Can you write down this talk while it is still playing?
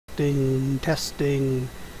testing, testing,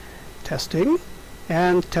 testing,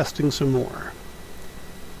 and testing some more.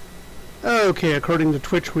 Okay, according to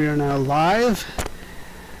Twitch, we are now live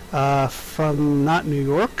from not New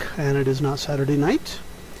York, and it is not Saturday night.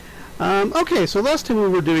 Okay, so last time we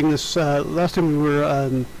were doing this, last time we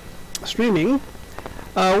were streaming,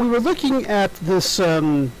 we were looking at this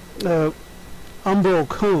umbral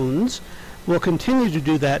cones. We'll continue to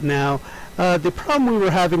do that now. The problem we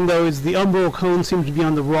were having, though, is the umbral cone seemed to be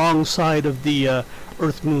on the wrong side of the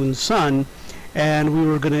Earth, Moon, Sun, and we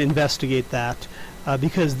were going to investigate that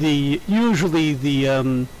because usually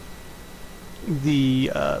the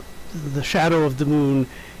shadow of the Moon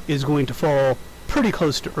is going to fall pretty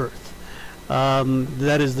close to Earth.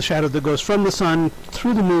 That is, the shadow that goes from the Sun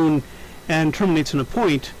through the Moon and terminates in a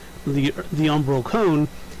point. The umbral cone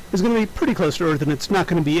is going to be pretty close to Earth, and it's not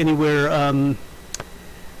going to be anywhere.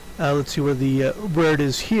 Let's see where it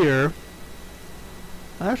is here.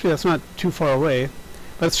 Actually, that's not too far away,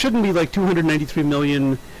 but it shouldn't be like 293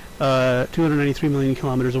 million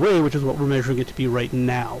kilometers away, which is what we're measuring it to be right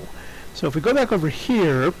now. So if we go back over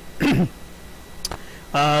here, we're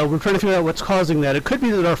trying to figure out what's causing that. It could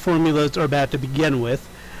be that our formulas are bad to begin with,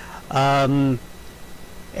 and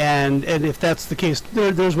if that's the case,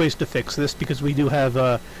 there's ways to fix this, because we do have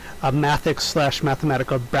a Mathics /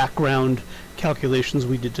 Mathematica background calculations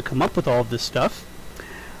we did to come up with all of this stuff.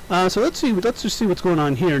 So let's just see what's going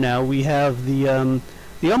on here now. We have the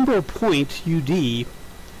umbral point UD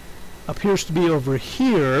appears to be over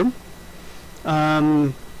here,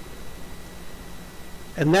 and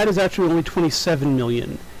that is actually only 27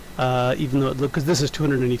 million, even though, because this is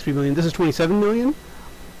 293 million, this is 27 million,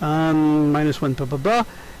 minus 1 blah blah blah.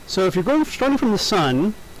 So if you're starting from the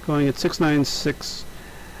Sun, going at 696,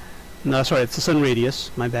 no, sorry, it's the Sun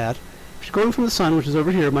radius, my bad. If you're going from the Sun, which is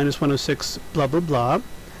over here, minus 106 blah blah blah,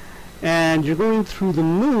 and you're going through the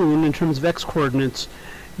Moon in terms of x coordinates,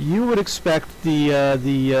 you would expect the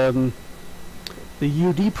UD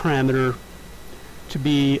parameter to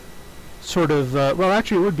be sort of well,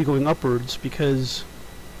 actually it would be going upwards, because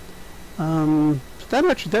that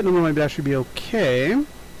number might actually be okay.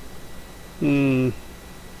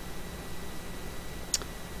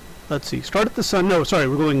 Let's see, start at the Sun. No, sorry,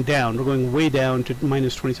 we're going down. We're going way down to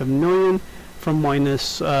minus 27 million from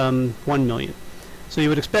minus 1 million. So you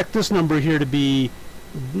would expect this number here to be,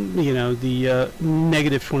 you know, the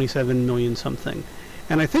negative 27 million something.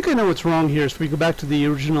 And I think I know what's wrong here. So if we go back to the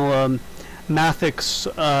original Mathics,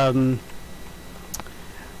 I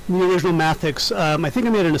think I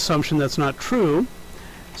made an assumption that's not true.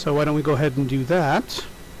 So why don't we go ahead and do that?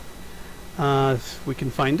 If we can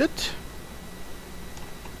find it.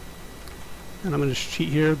 And I'm going to cheat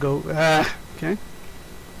here, okay.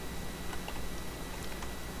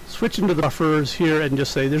 Switch into the buffers here and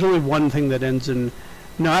just say there's only one thing that ends in,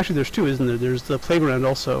 no, actually there's two, isn't there? There's the playground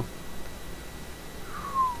also.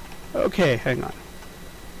 Okay, hang on.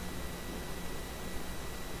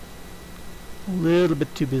 A little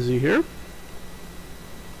bit too busy here.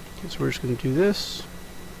 Okay, so we're just going to do this.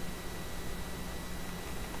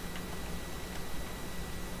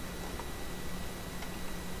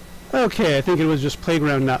 Okay, I think it was just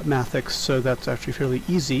playground, not Mathics, so that's actually fairly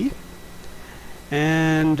easy.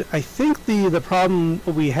 And I think the problem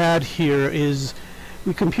we had here is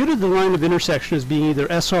we computed the line of intersection as being either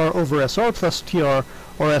SR over SR plus TR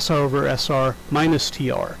or SR over SR minus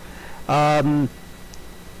TR. And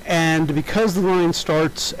because the line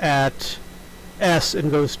starts at S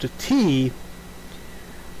and goes to T,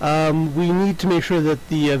 we need to make sure that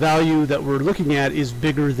the value that we're looking at is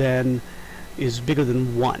bigger than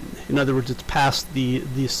 1. In other words, it's past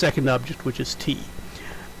the second object, which is T.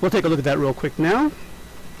 We'll take a look at that real quick now.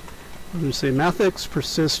 I'm going to say Mathics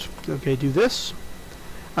persist. Okay, do this.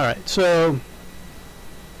 All right, so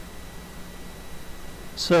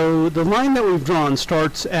the line that we've drawn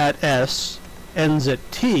starts at S, ends at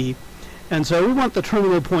T, and so we want the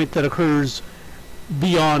terminal point that occurs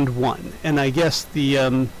beyond 1. And I guess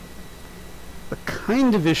the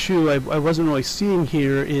kind of issue I wasn't really seeing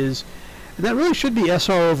here is, and that really should be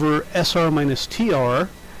SR over SR minus TR,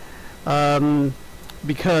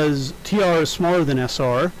 because TR is smaller than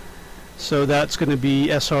SR, so that's going to be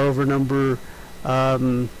SR over number,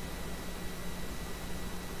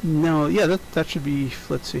 no, yeah, that should be,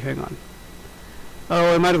 let's see, hang on.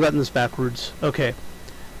 Oh, I might have gotten this backwards. Okay,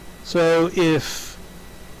 so if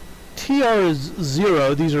TR is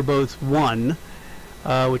 0, these are both 1,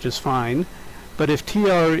 which is fine, but if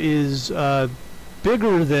TR is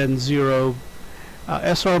bigger than 0,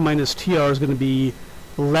 SR minus TR is going to be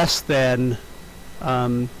less than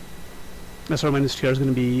SR minus TR is going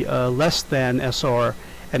to be less than SR,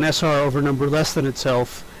 and SR over number less than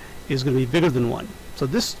itself is going to be bigger than 1. So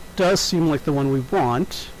this does seem like the one we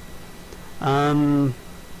want. And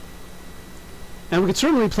we can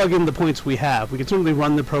certainly plug in the points we have. We can certainly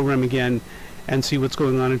run the program again and see what's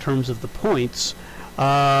going on in terms of the points.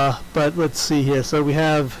 But let's see here. So we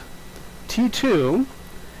have T2.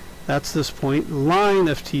 That's this point. Line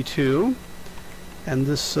of T2. And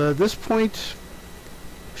this point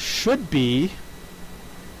should be,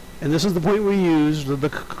 and this is the point we used,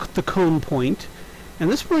 the cone point. And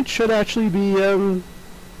this point should actually be, further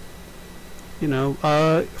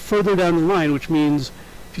down the line, which means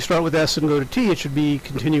if you start with S and go to T, it should be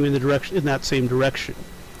continuing in that same direction.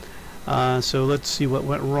 So let's see what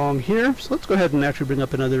went wrong here. So let's go ahead and actually bring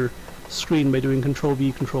up another screen by doing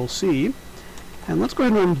Control-V, Control-C. And let's go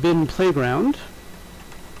ahead and run bin playground.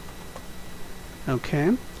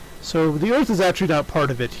 Okay. So the Earth is actually not part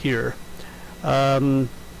of it here.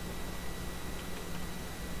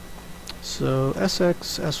 So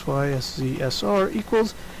Sx, Sy, Sz, Sr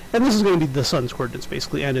equals, and this is going to be the sun's coordinates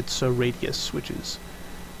basically, and its radius, which is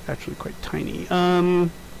actually quite tiny.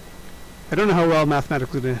 I don't know how well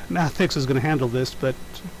Mathics is going to handle this, but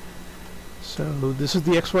so this is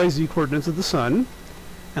the XYZ coordinates of the sun,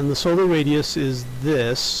 and the solar radius is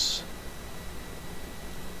this.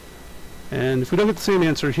 And if we don't get the same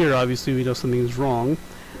answer here, obviously we know something is wrong.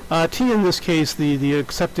 T in this case, the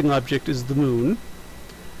accepting object is the moon.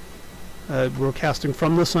 We're casting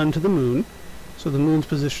from the sun to the moon, so the moon's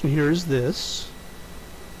position here is this.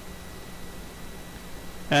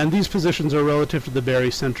 And these positions are relative to the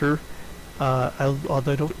barycenter,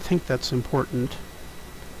 although I don't think that's important.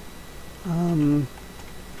 And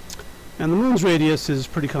the moon's radius is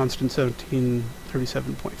pretty constant,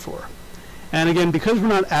 1737.4. And again, because we're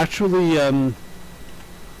not actually, we're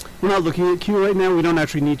not looking at Q right now, we don't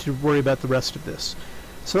actually need to worry about the rest of this.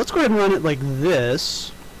 So let's go ahead and run it like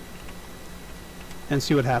this, and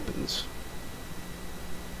see what happens.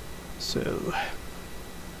 So,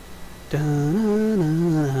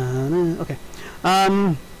 okay.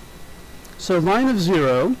 So line of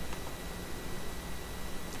 0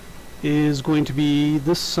 is going to be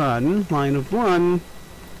the sun. Line of 1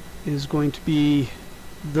 is going to be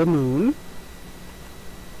the moon.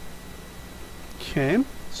 Okay,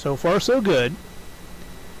 so far so good.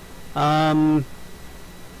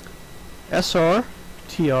 SR,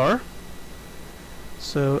 TR.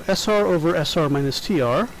 So SR over SR minus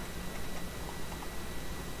TR.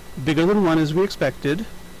 Bigger than 1 as we expected.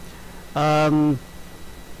 So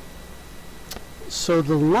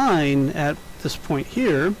the line at this point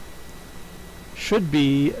here should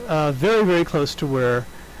be very, very close to where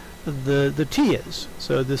the T is.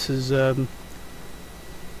 So this is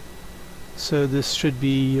so this should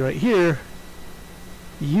be right here.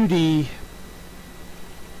 UD.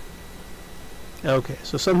 Okay,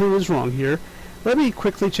 so something was wrong here. Let me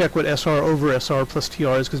quickly check what SR over SR plus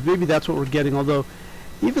TR is, because maybe that's what we're getting, although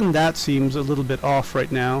even that seems a little bit off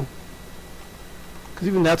right now. Because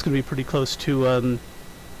even that's going to be pretty close to 1.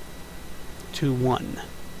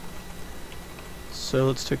 So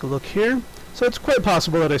let's take a look here. So it's quite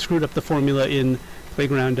possible that I screwed up the formula in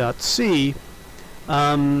playground.c.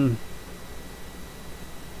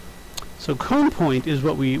 So cone point is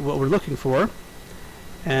what we're looking for,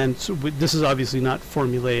 and so this is obviously not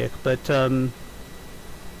formulaic, but so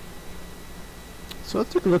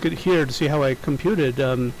let's take a look at here to see how I computed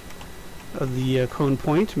the cone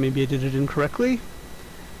point. Maybe I did it incorrectly.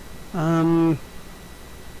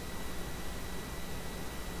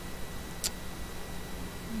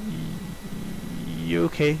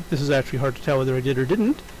 Okay, this is actually hard to tell whether I did or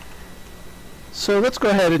didn't. So let's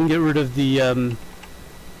go ahead and get rid of the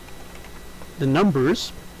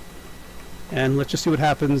numbers, and let's just see what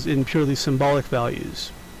happens in purely symbolic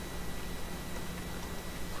values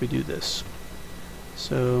if we do this.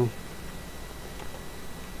 So,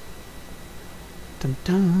 dun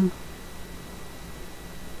dun.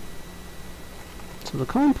 So the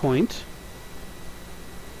cone point,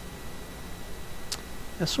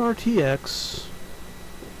 SRTX.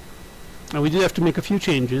 Now we did have to make a few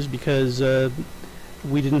changes because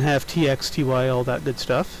we didn't have TX, TY, all that good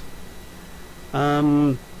stuff.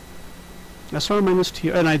 SR minus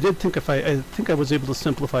TR, and I did think I think I was able to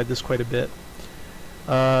simplify this quite a bit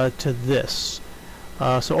to this.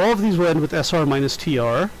 So all of these will end with SR minus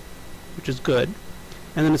TR, which is good.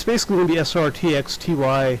 And then it's basically going to be SR TX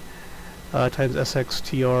TY times SX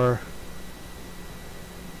TR.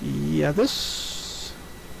 Yeah, this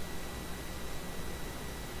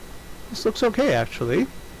looks okay, actually.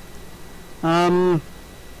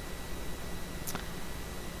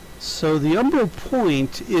 So the umbral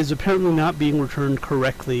point is apparently not being returned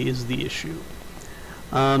correctly is the issue.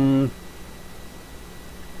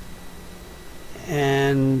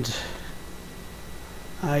 and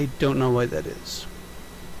I don't know why that is.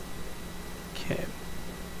 Okay.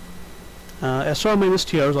 SR minus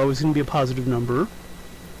TR is always going to be a positive number.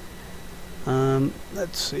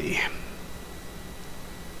 Let's see.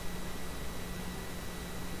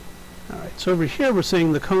 Alright, so over here we're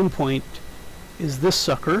saying the cone point is this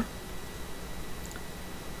sucker.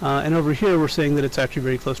 And over here we're saying that it's actually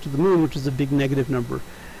very close to the moon, which is a big negative number.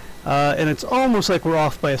 And it's almost like we're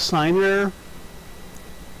off by a sign error.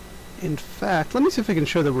 In fact, let me see if I can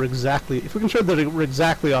show that we're exactly... If we can show that we're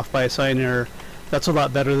exactly off by a sign error, that's a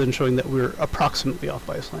lot better than showing that we're approximately off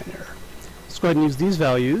by a sign error. Let's go ahead and use these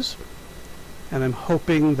values. And I'm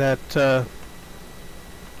hoping that...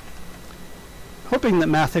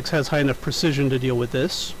 Mathics has high enough precision to deal with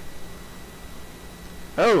this.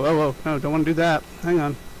 Oh, no, don't want to do that. Hang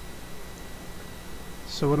on.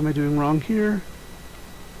 So what am I doing wrong here?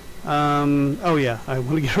 Oh yeah, I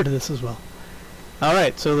want to get rid of this as well.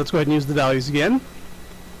 Alright, so let's go ahead and use the values again.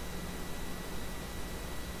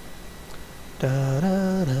 Da,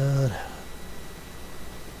 da, da, da.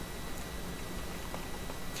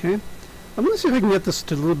 Okay. I'm going to see if I can get this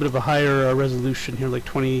to a little bit of a higher resolution here, like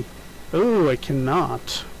 20... Oh, I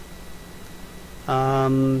cannot.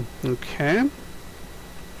 Okay.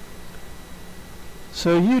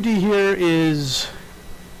 So UD here is...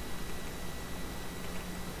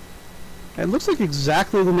 It looks like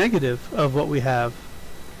exactly the negative of what we have.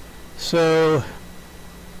 So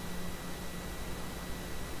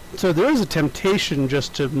there is a temptation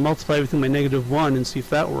just to multiply everything by -1 and see if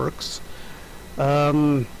that works.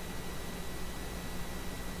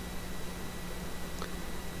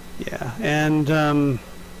 Yeah, and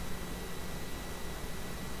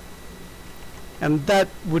that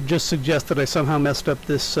would just suggest that I somehow messed up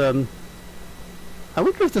this. I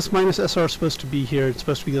wonder if this minus SR is supposed to be here. It's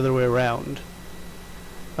supposed to be the other way around.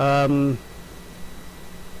 Yeah,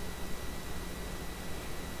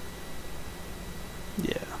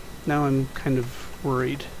 now I'm kind of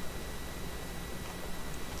worried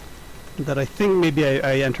that I think maybe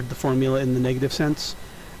I entered the formula in the negative sense.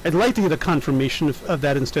 I'd like to get a confirmation of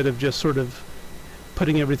that instead of just sort of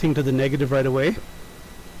putting everything to the negative right away.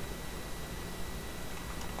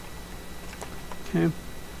 Okay.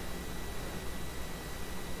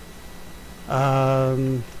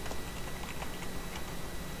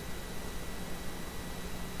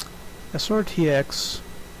 SRTX.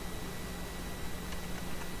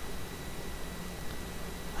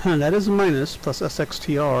 That is a minus plus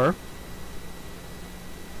SXTR.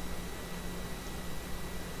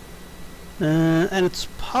 And it's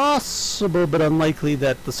possible but unlikely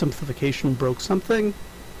that the simplification broke something.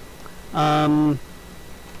 So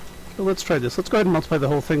let's try this. Let's go ahead and multiply the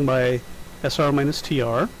whole thing by SR minus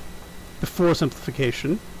TR before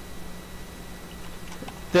simplification.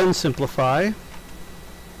 Then simplify.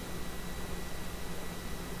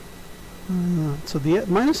 So the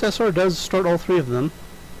minus SR does start all three of them.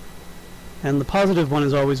 And the positive one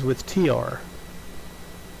is always with TR.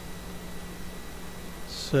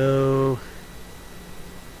 So...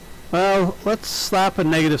 Well, let's slap a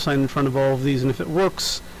negative sign in front of all of these, and if it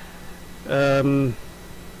works, no,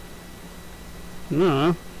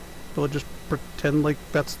 we'll just pretend like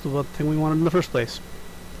that's the thing we wanted in the first place.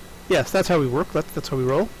 Yes, that's how we work. That's how we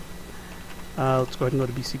roll. Let's go ahead and go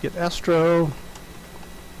to BC Get Astro.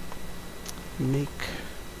 Make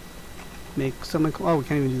something. Oh, we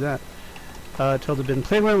can't even do that. Tilde bin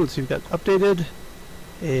playground. Let's see if it got updated.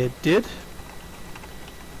 It did.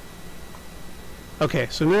 Okay,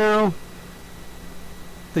 so now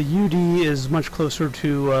the UD is much closer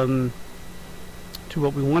to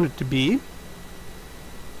what we want it to be.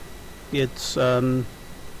 It's and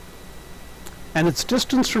its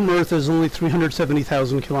distance from Earth is only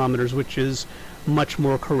 370,000 kilometers, which is much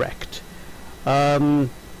more correct. So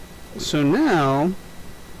now,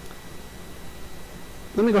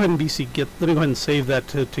 let me go ahead and BC Git. Let me go ahead and save that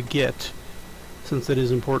to Git, since it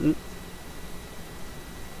is important.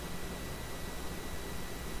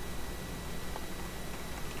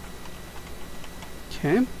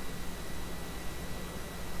 Okay.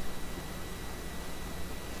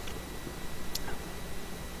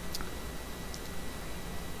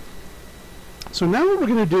 So now what we're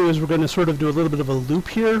going to do is we're going to sort of do a little bit of a loop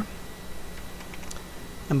here.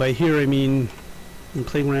 And by here I mean in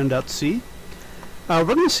playground.c. We're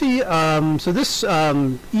going to see, so this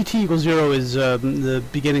ET equals 0 is the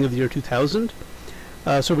beginning of the year 2000.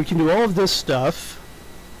 So we can do all of this stuff.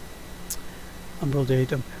 Umbral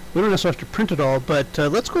date. We don't necessarily have to print it all, but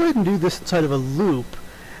let's go ahead and do this inside of a loop.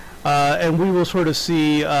 And we will sort of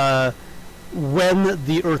see when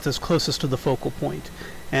the Earth is closest to the focal point.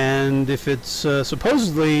 And if it's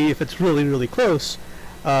supposedly, if it's really, really close,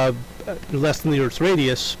 less than the Earth's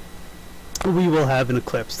radius, we will have an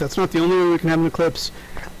eclipse. That's not the only way we can have an eclipse,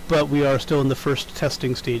 but we are still in the first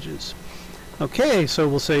testing stages. Okay, so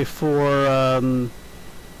we'll say for,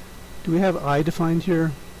 do we have I defined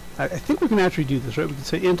here? I think we can actually do this, right? We can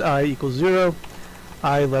say int I equals 0,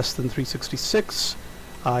 I less than 366,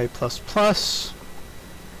 I plus plus,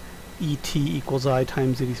 ET equals I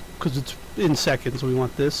times 80, because it's in seconds, we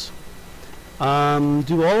want this. Do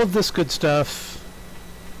all of this good stuff.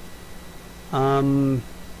 Don't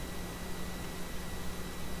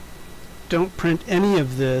print any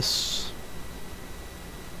of this.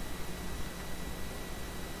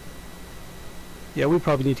 Yeah, we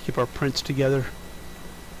probably need to keep our prints together.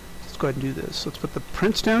 Let's go ahead and do this. Let's put the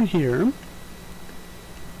prints down here.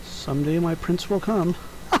 Someday my prints will come.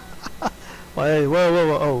 Why?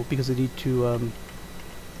 Whoa. Oh, because I need to,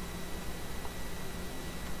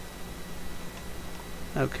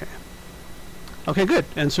 okay. Okay, good.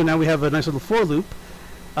 And so now we have a nice little for loop.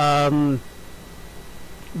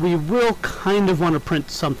 We will kind of want to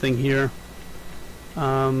print something here.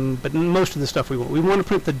 But most of the stuff we won't. We want to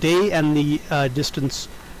print the day and the distance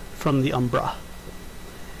from the umbra.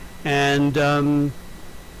 And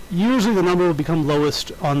usually the number will become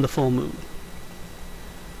lowest on the full moon.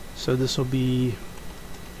 So this will be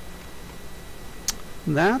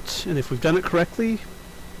that, and if we've done it correctly...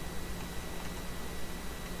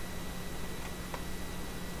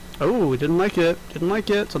 Oh, we didn't like it. Didn't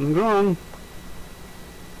like it. Something's wrong.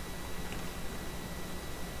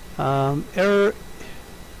 Error...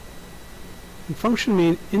 Function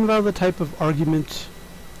may invalid type of argument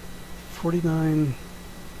 49...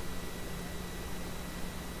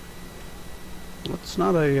 It's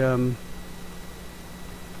not a,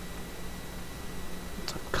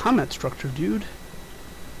 it's a comment structure, dude.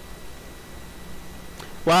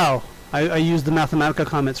 Wow, I used the Mathematica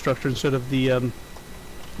comment structure instead of the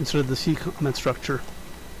C comment structure.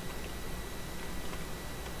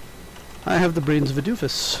 I have the brains of a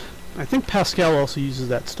doofus. I think Pascal also uses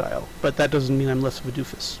that style, but that doesn't mean I'm less of a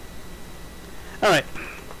doofus. Alright.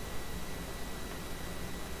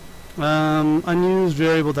 Unused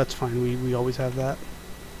variable, that's fine. We always have that.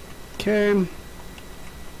 Okay.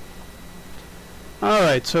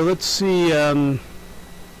 Alright, so let's see. Now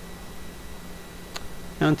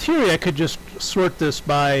in theory I could just sort this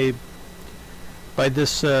by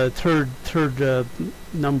this third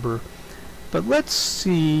number. But let's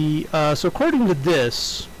see. So according to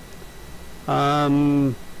this,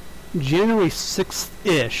 January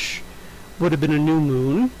 6th-ish would have been a new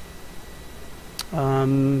moon.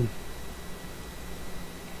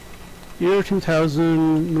 Year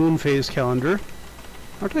 2000 moon phase calendar.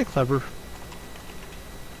 Aren't they clever?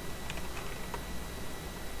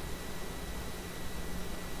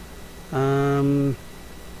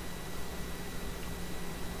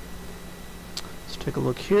 Let's take a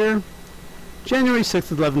look here. January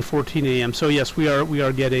 6th at 11:14 a.m. So yes, we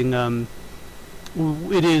are getting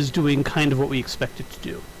it is doing kind of what we expect it to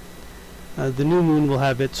do. The new moon will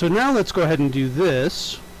have it. So now let's go ahead and do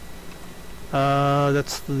this.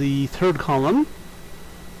 That's the third column.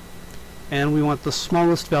 And we want the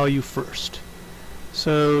smallest value first.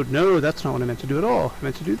 So, no, that's not what I meant to do at all. I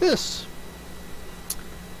meant to do this.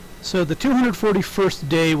 So the 241st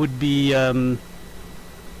day would be...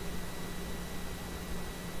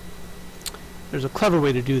 there's a clever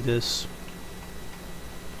way to do this.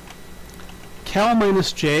 Cal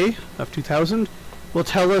minus J of 2000 will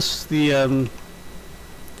tell us the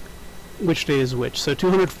which day is which. So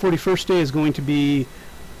 241st day is going to be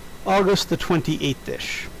August the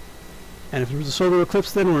 28th-ish. And if there was a solar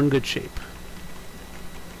eclipse, then we're in good shape.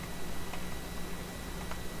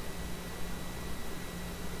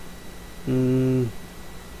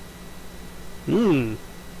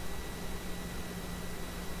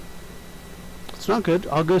 It's not good.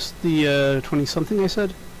 August the 20-something, I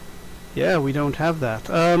said? Yeah, we don't have that.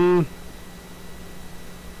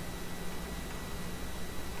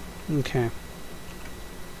 Okay.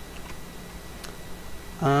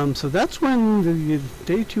 So that's when the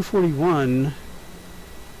day 241.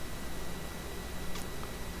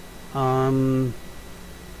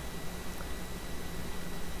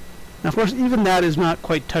 Now, of course, even that is not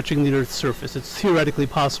quite touching the Earth's surface. It's theoretically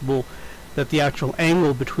possible that the actual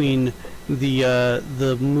angle between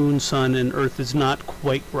the moon, sun, and Earth is not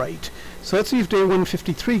quite right. So let's see if day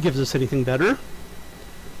 153 gives us anything better.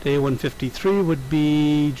 Day 153 would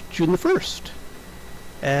be June the 1st.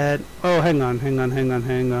 And, oh, hang on.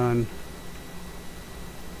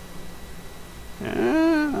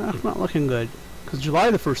 Not looking good. Because July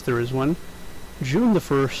the 1st there is one. June the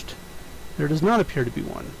 1st. There does not appear to be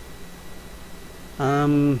one.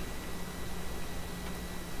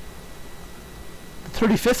 The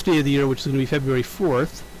 35th day of the year, which is going to be February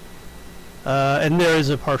 4th, and there is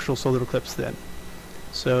a partial solar eclipse then.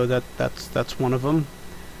 So that's one of them.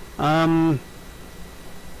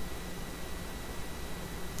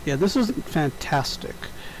 Yeah, this is fantastic.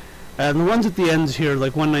 And the ones at the ends here,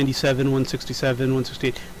 like 197, 167,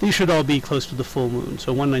 168, these should all be close to the full moon.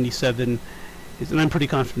 So 197 is, and I'm pretty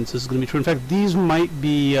confident this is going to be true. In fact, these might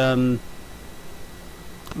be, I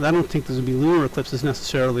don't think there's going to be lunar eclipses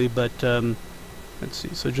necessarily, but let's see.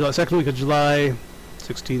 So second week of July,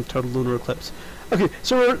 16th, total lunar eclipse. Okay,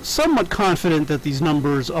 so we're somewhat confident that these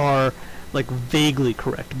numbers are like vaguely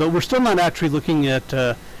correct, but we're still not actually looking at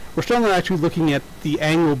the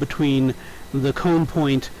angle between the cone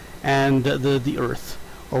point and the Earth,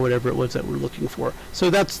 or whatever it was that we're looking for.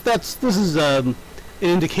 So this is an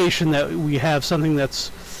indication that we have something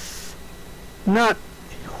that's not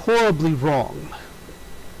horribly wrong.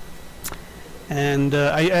 And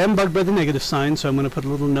I am bugged by the negative sign, so I'm going to put a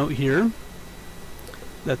little note here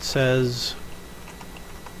that says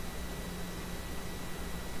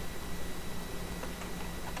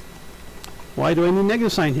why do I need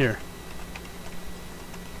negative sign here?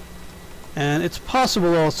 And it's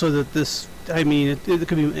possible also that this, I mean, it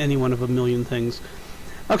could be any one of a million things.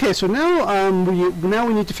 Okay, so now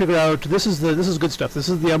we need to figure out, this is good stuff. This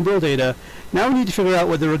is the umbral data. Now we need to figure out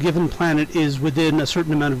whether a given planet is within a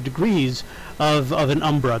certain amount of degrees of an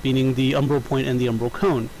umbra, meaning the umbral point and the umbral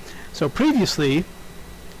cone. So previously,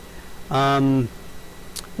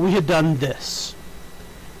 we had done this,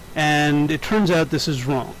 and it turns out this is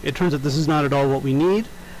wrong. It turns out this is not at all what we need,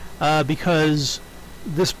 because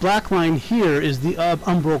this black line here is the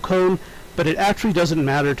umbral cone, but it actually doesn't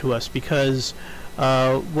matter to us because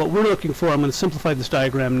what we're looking for, I'm going to simplify this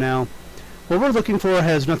diagram now. What we're looking for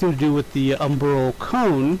has nothing to do with the umbral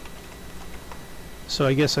cone, so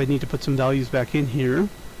I guess I need to put some values back in here.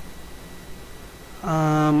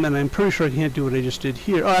 And I'm pretty sure I can't do what I just did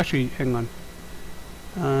here. Oh, actually, hang on.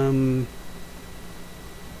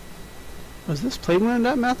 Was this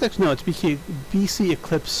playground.mathics? No, it's BC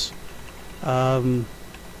Eclipse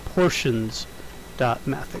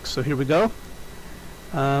portions.mathics. So here we go.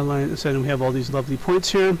 And we have all these lovely points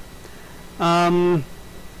here. So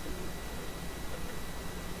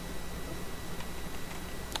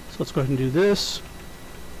let's go ahead and do this.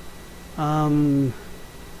 Line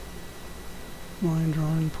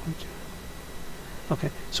drawing point. Okay,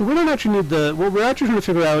 so we don't actually need the. What we're actually trying to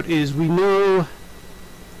figure out is we know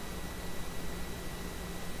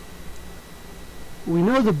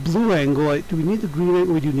the blue angle. Do we need the green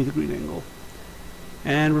angle? We do need the green angle.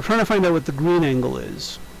 And we're trying to find out what the green angle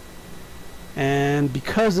is. And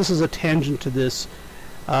because this is a tangent to this,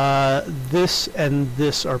 this and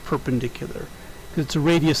this are perpendicular. Because it's a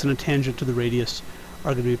radius and a tangent to the radius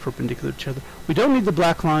are going to be perpendicular to each other. We don't need the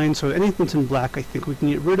black line, so anything that's in black I think we can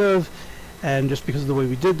get rid of. And just because of the way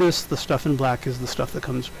we did this, the stuff in black is the stuff that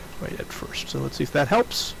comes right at first. So let's see if that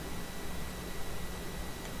helps.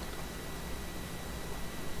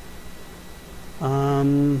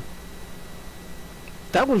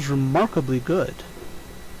 That was remarkably good.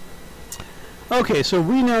 Okay, so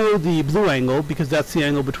we know the blue angle because that's the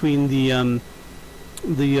angle between the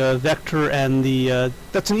vector and the.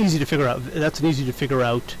 That's an easy to figure out. That's an easy to figure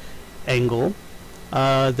out angle.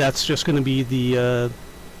 That's just going to be the.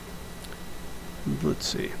 Let's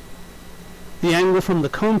see. The angle from the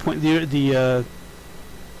cone point. The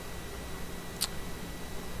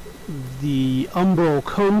umbral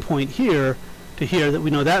cone point here to here, that we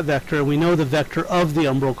know that vector, and we know the vector of the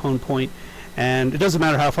umbral cone point, and it doesn't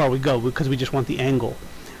matter how far we go because we just want the angle.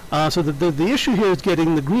 So the issue here is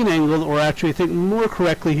getting the green angle, or actually I think more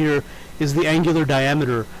correctly here is the angular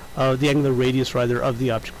diameter, the angular radius rather, of the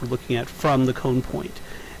object we're looking at from the cone point.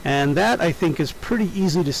 And that I think is pretty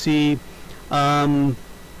easy to see.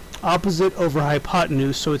 Opposite over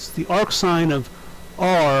hypotenuse, so it's the arc sine of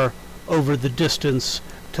r over the distance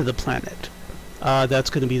to the planet. That's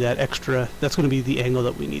going to be that extra, that's going to be the angle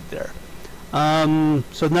that we need there.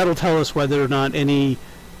 So that'll tell us whether or not any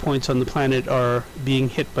points on the planet are being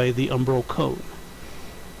hit by the umbral cone.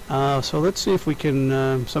 So let's see if we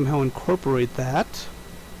can somehow incorporate that.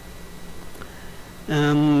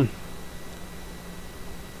 So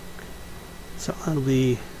that'll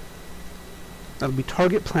be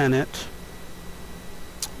target planet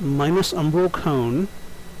minus umbral cone.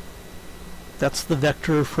 That's the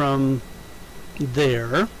vector from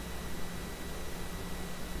there.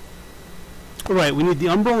 Alright, we need the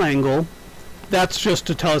umbral angle. That's just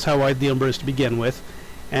to tell us how wide the umbra is to begin with.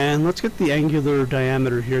 And let's get the angular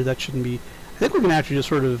diameter here. That shouldn't be, I think we can actually just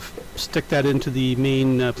sort of stick that into the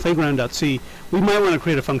main playground.c. We might want to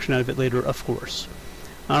create a function out of it later, of course.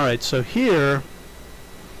 All right, so here,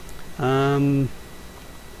 so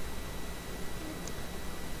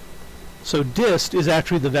dist is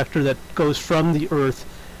actually the vector that goes from the Earth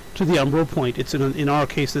to the umbral point. It's in our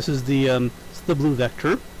case, this is the blue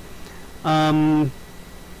vector. And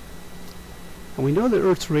we know the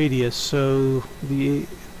Earth's radius, so I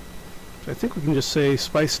think we can just say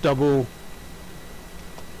spice double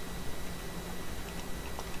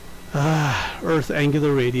Earth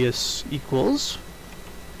angular radius equals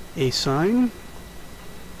a sine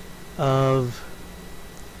of,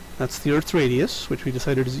 that's the Earth's radius, which we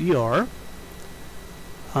decided is ER,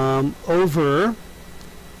 over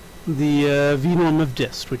the V norm of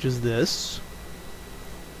dist, which is this.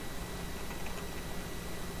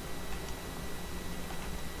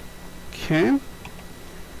 Okay.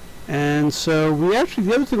 And so we actually,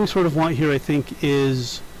 the other thing we sort of want here, I think,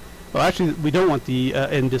 is, well, actually, we don't want the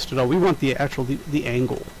end dist at all. We want the actual, the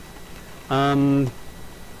angle. The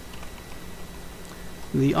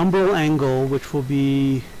umbral angle, which will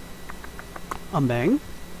be umbang.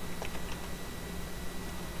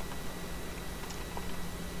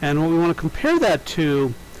 And what we want to compare that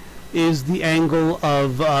to is the angle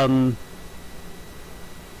of,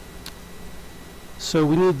 so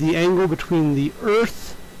we need the angle between the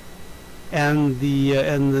Earth and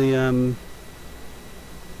the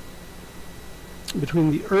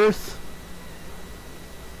between the Earth,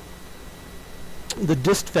 the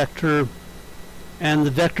dist vector, and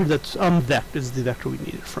the vector that's vect is the vector we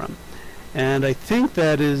need it from. And I think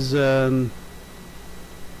that is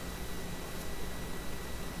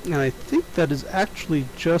actually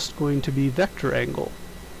just going to be vector angle.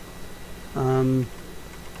 And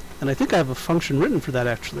I think I have a function written for that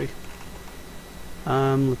actually.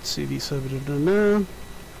 Let's see, vector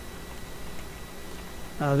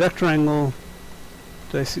angle.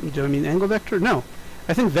 Do I mean angle vector? No.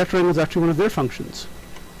 I think vector angle is actually one of their functions.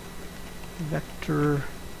 Vector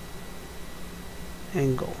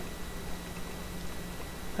angle.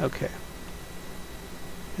 Okay.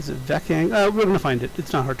 Is it vec angle? We're going to find it.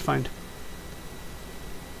 It's not hard to find.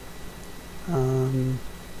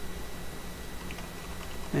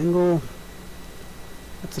 Angle.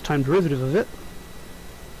 That's the time derivative of it.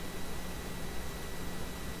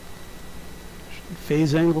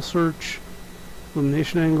 Phase angle search.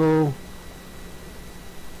 Illumination angle.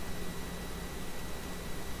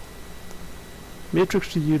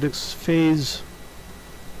 Matrix to Unix phase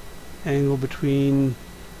angle between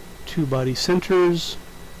two body centers.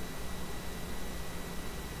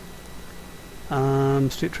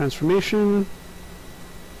 State transformation.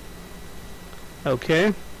 Okay.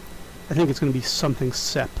 I think it's going to be something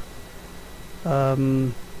sep.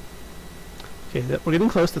 Okay, we're getting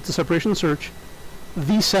close. That's the separation search.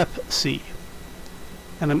 VSEP-C.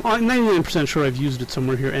 And I'm 99% sure I've used it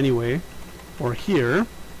somewhere here anyway. Or here.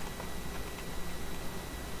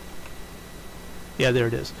 Yeah, there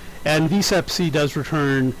it is. And VSEP-C does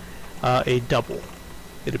return a double,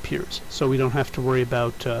 it appears. So we don't have to worry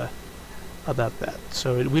about that.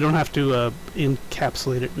 So we don't have to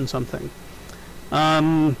encapsulate it in something.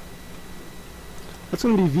 That's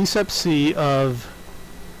going to be VSEP-C of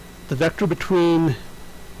the vector between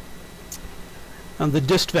the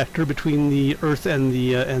dist vector between the Earth and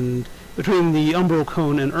the between the umbral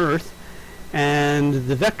cone and Earth, and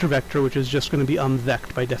the vector, which is just going to be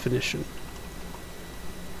vect by definition.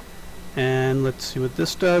 And let's see what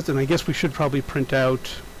this does. And I guess we should probably print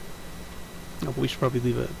out. No, we should probably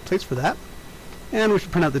leave a place for that. And we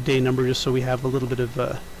should print out the day number just so we have a little bit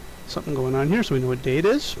of something going on here, so we know what day it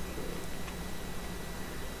is.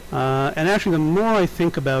 And actually, the more I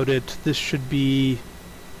think about it, this should be.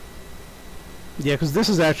 Yeah, because this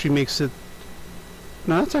is actually makes it.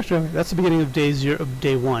 No, that's actually that's the beginning of day 0 of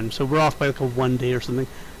day 1. So we're off by like a 1 day or something.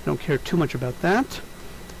 I don't care too much about that.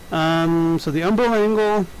 So the umbral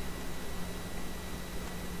angle.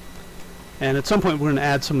 And at some point we're going to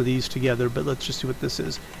add some of these together, but let's just see what this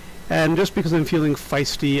is. And just because I'm feeling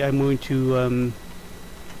feisty, I'm going to,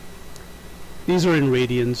 these are in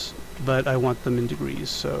radians, but I want them in degrees,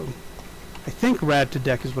 so I think rad to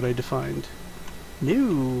dec is what I defined.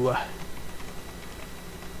 No.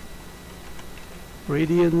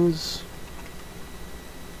 Radians.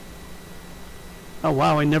 Oh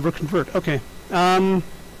wow, I never convert. Okay.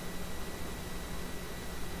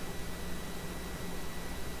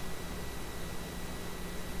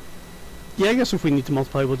 Yeah, I guess if we need to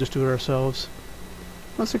multiply, we'll just do it ourselves.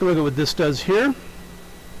 Let's take a look at what this does here.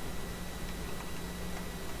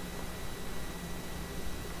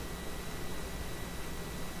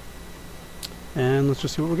 And let's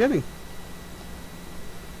just see what we're getting.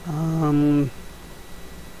 Something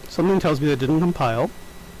tells me that didn't compile.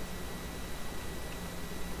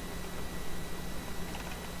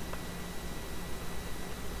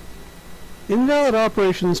 Invalid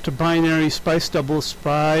operations to binary, spice double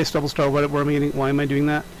star, why am I doing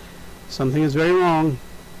that? Something is very wrong.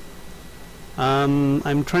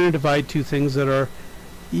 I'm trying to divide two things that are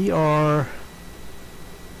ER.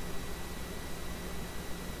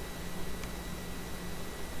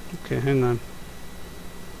 Okay, hang on.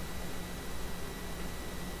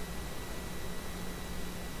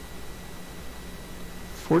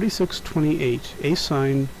 (4628) A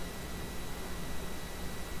sign.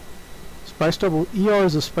 Spice double ER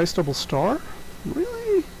is a spice double star?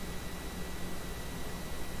 Really?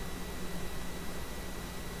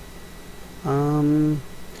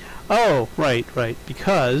 Oh, right,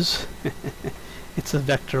 because it's a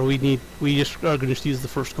vector. We just are going to use the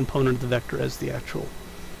first component of the vector as the actual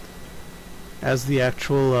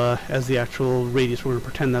radius. We're going to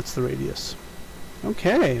pretend that's the radius.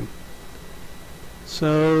 Okay.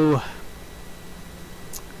 So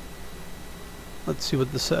let's see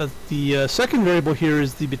what the second variable here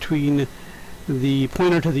is between the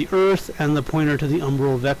pointer to the Earth and the pointer to the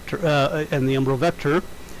umbral vector.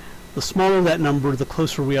 The smaller that number, the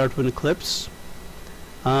closer we are to an eclipse.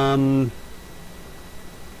 So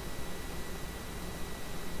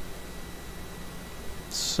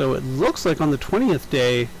it looks like on the 20th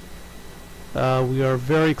day we are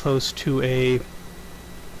very close to a...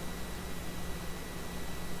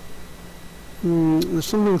 there's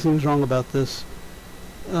something wrong about this.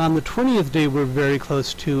 On the 20th day we're very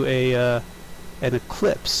close to an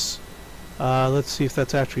eclipse. Let's see if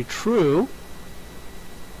that's actually true.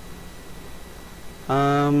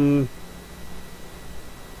 Well,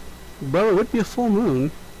 it would be a full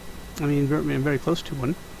moon. I mean, very close to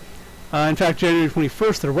one. In fact, January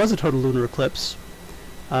 21st there was a total lunar eclipse,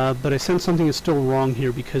 but I sense something is still wrong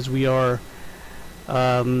here because we're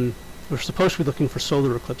supposed to be looking for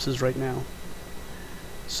solar eclipses right now.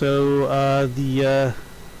 So the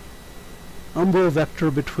umbral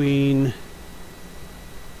vector between...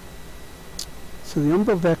 So the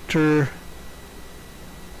umbral vector...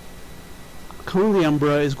 cone of the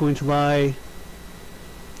umbra is going to lie...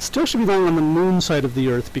 Still should be lying on the moon side of the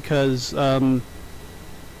Earth because... although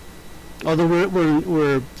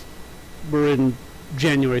we're in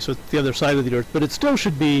January, so it's the other side of the Earth, but it still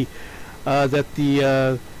should be that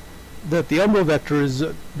the umbral vector is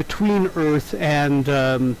between Earth and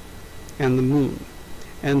the moon,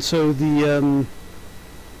 and so the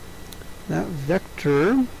that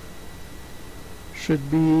vector should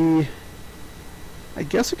be, I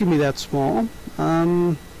guess it can be that small,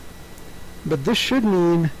 but this should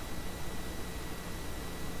mean,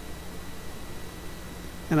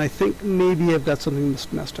 and I think maybe I've got something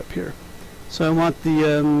messed up here. So I want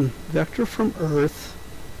the vector from Earth,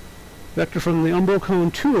 vector from the umbral cone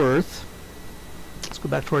to Earth. Let's go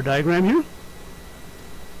back to our diagram here.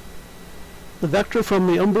 The vector from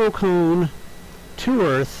the umbral cone to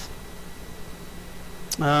Earth.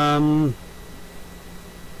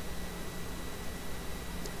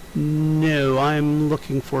 No, I'm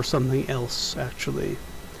looking for something else actually.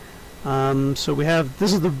 So we have,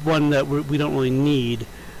 this is the one that we don't really need.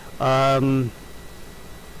 So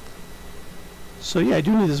yeah, I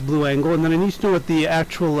do need this blue angle, and then I need to know what the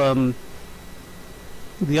actual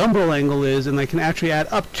the umbral angle is, and I can actually add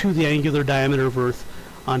up to the angular diameter of Earth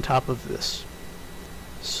on top of this.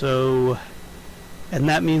 So, and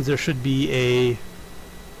that means there should be a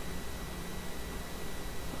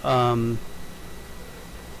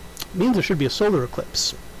solar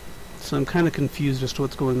eclipse. So I'm kind of confused as to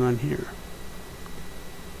what's going on here.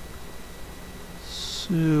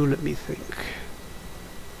 So let me think.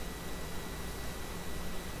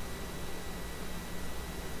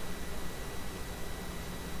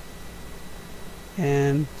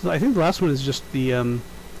 And I think the last one is just the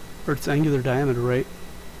Earth's angular diameter, right?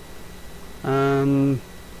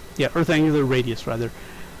 Yeah, Earth angular radius, rather.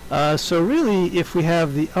 So really, if we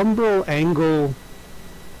have the umbral angle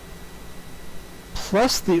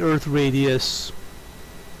plus the Earth radius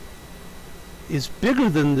is bigger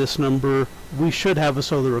than this number, we should have a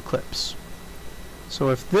solar eclipse. So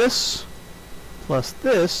if this plus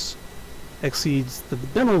this exceeds the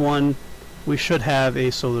middle one, we should have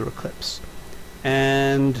a solar eclipse.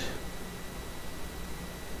 And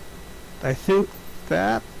I think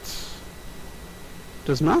that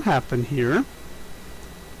does not happen here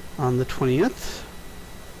on the 20th.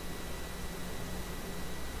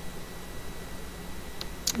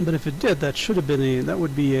 But if it did, that should have been that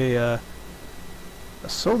would be a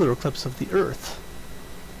solar eclipse of the Earth.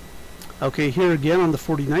 Okay, here again on the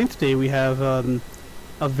 49th day we have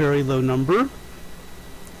a very low number.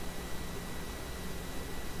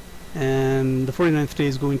 And the 49th day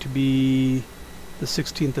is going to be the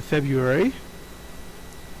 16th of February.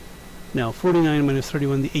 No, 49 minus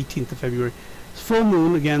 31, the 18th of February. It's full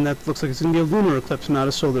moon, again, that looks like it's going to be a lunar eclipse, not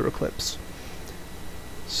a solar eclipse.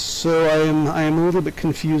 So I am a little bit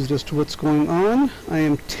confused as to what's going on. I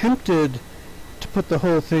am tempted to put the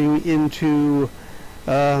whole thing into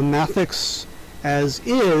Mathics as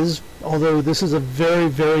is, although this is a very,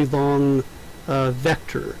 very long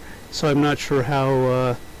vector, so I'm not sure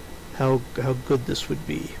how good this would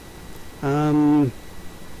be. So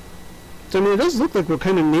I mean, it does look like we're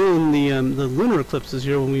kind of nailing the lunar eclipses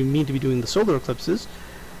here when we mean to be doing the solar eclipses.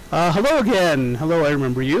 Hello again. Hello, I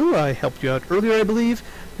remember you. I helped you out earlier, I believe.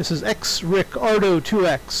 This is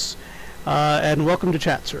xricardo2x, and welcome to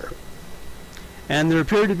chat, sir. And there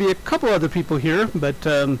appear to be a couple other people here, but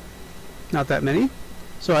not that many.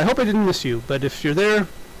 So I hope I didn't miss you. But if you're there,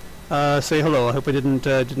 say hello. I hope I you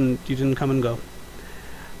didn't come and go.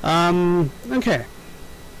 Okay.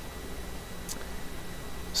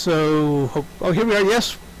 So, oh, here we are.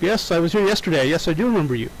 Yes, I was here yesterday. Yes, I do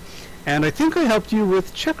remember you. And I think I helped you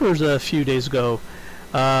with checkers a few days ago,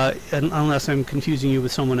 unless I'm confusing you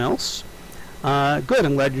with someone else. Good,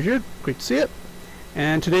 I'm glad you're here. Great to see it.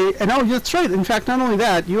 And today, and oh, that's right. In fact, not only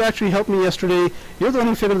that, you actually helped me yesterday. You're the one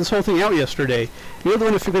who figured this whole thing out yesterday. You're the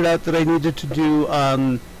one who figured out that I needed to do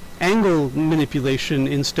angle manipulation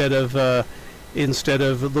instead of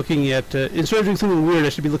looking at instead of doing something weird. I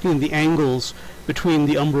should be looking at the angles between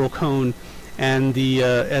the umbral cone and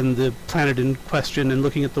the planet in question, and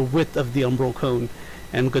looking at the width of the umbral cone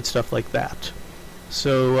and good stuff like that.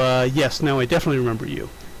 So yes, now I definitely remember you.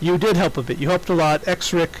 You did help a bit. You helped a lot.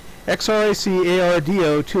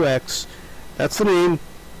 xricardo2x. That's the name.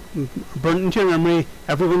 Burnt into your memory.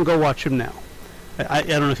 Everyone go watch him now. I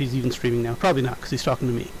don't know if he's even streaming now. Probably not, because he's talking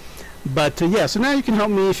to me. But yeah, so now you can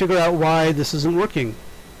help me figure out why this isn't working.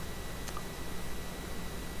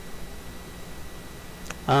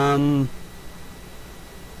 Oh,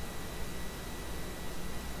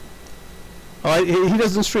 he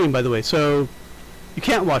doesn't stream, by the way, so you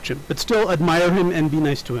can't watch him, but still admire him and be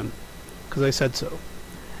nice to him, because I said so.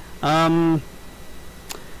 Alright,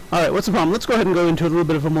 what's the problem? Let's go ahead and go into a little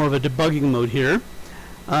bit of more of a debugging mode here.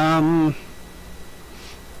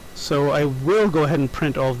 So I will go ahead and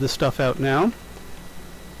print all of this stuff out now.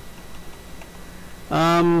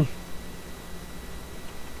 And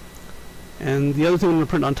the other thing I'm going to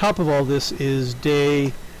print on top of all this is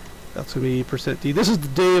day, that's going to be %d. This is the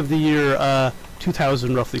day of the year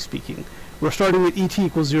 2000, roughly speaking. We're starting with ET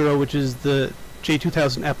equals 0, which is the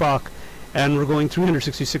J2000 epoch, and we're going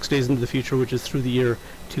 366 days into the future, which is through the year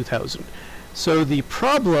 2000. So the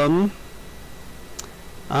problem,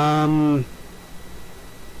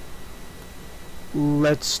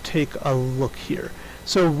 let's take a look here.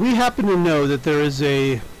 So we happen to know that there is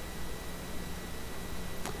a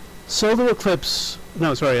solar eclipse,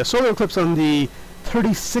 a solar eclipse on the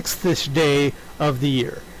 36th-ish day of the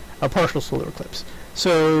year, a partial solar eclipse.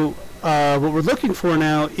 So what we're looking for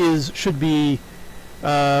now should be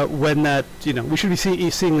when that, we should be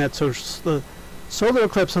seeing that the solar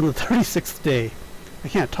eclipse on the 36th day. I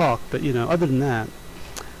can't talk, but other than that.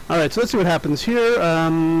 Alright, so let's see what happens here.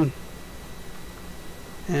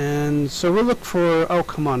 And so we'll look for, oh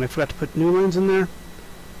come on, I forgot to put new lines in there.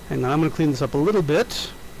 Hang on, I'm going to clean this up a little bit.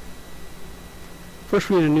 First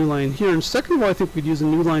we need a new line here, and second of all I think we'd use a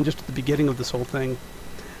new line just at the beginning of this whole thing.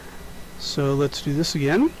 So let's do this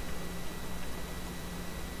again.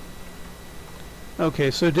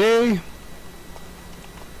 Okay, so day,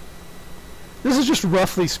 this is just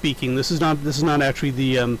roughly speaking, this is not actually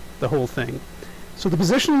the whole thing. So the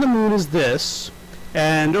position of the moon is this,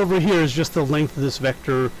 and over here is just the length of this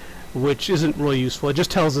vector, which isn't really useful. It just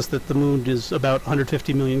tells us that the moon is about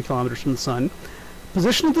 150 million kilometers from the sun.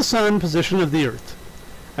 Position of the sun, position of the earth.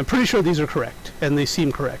 I'm pretty sure these are correct, and they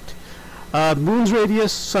seem correct. Moon's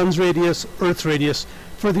radius, sun's radius, earth's radius.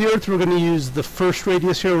 For the earth, we're going to use the first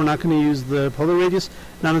radius here. We're not going to use the polar radius.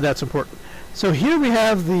 None of that's important. So here we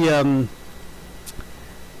have the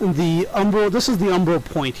umbral. This is the umbral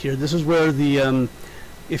point here. This is where the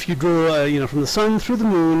if you drew, from the sun through the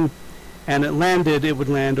moon, and it landed, it would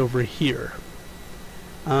land over here.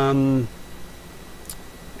 And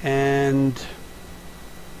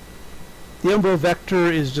the umbral vector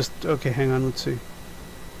is just, okay, hang on, let's see.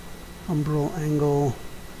 Umbral angle.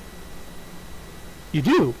 You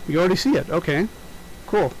do. You already see it. Okay.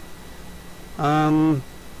 Cool. The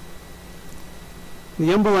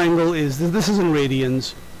umbral angle is, this is in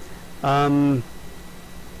radians.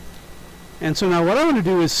 And so now what I want to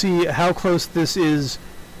do is see how close this is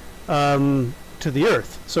to to the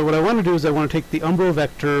Earth. So what I want to do is I want to take the umbral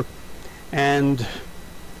vector and...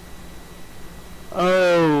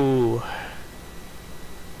 Oh...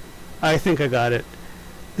 I think I got it.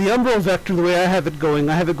 The umbral vector, the way I have it going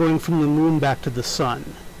from the moon back to the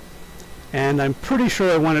sun. And I'm pretty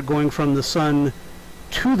sure I want it going from the sun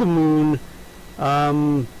to the moon,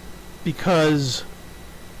 because...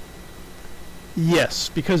 Yes,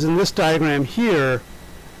 because in this diagram here,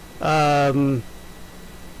 the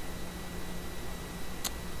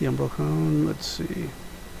umbral cone, let's see.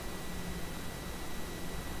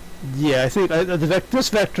 Yeah, I think this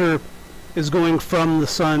vector is going from the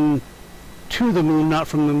sun to the moon, not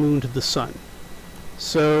from the moon to the sun.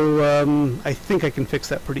 So I think I can fix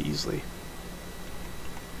that pretty easily.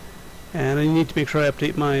 And I need to make sure I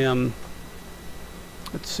update my,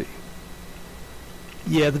 let's see.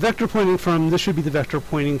 Yeah, the vector pointing from, this should be the vector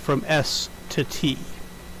pointing from S to T.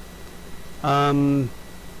 No,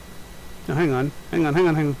 hang on.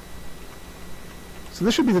 So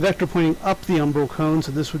this should be the vector pointing up the umbral cone,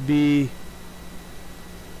 so this would be...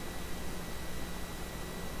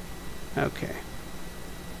 Okay.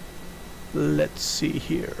 Let's see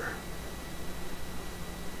here.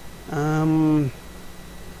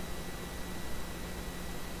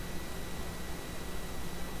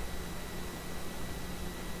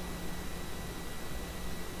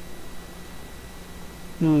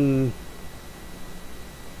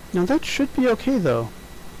 Now that should be okay though.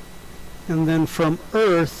 And then from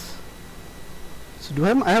Earth, so do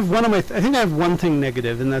I have one of my, I think I have one thing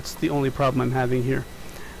negative, and that's the only problem I'm having here.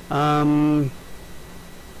 And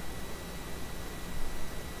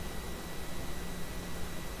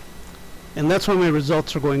that's why my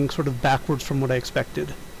results are going sort of backwards from what I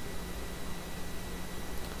expected.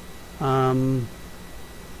 And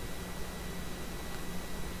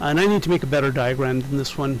I need to make a better diagram than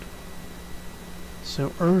this one.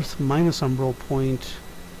 So Earth minus umbral point.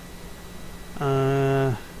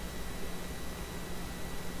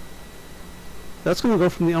 That's going to go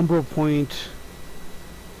from the umbral point.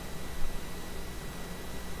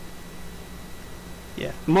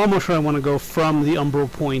 Yeah, I'm almost sure I want to go from the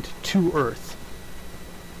umbral point to Earth.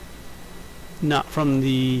 Not from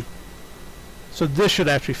the... So this should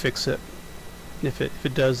actually fix it. If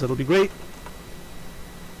it does, that'll be great.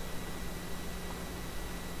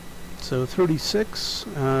 So 36,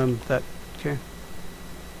 that, okay.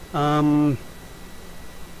 Oh,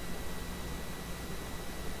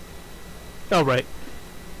 right.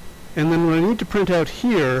 And then what I need to print out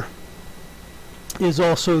here is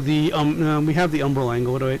also the, we have the umbral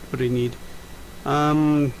angle. What do I need?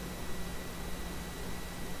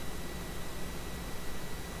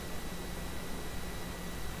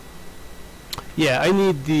 Yeah, I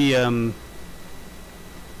need the,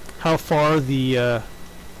 how far the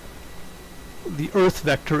Earth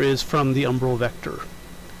vector is from the umbral vector.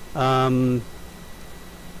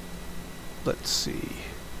 Let's see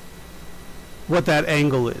what that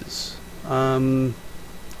angle is. And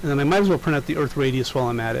then I might as well print out the Earth radius while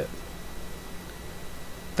I'm at it.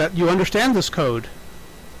 That you understand this code.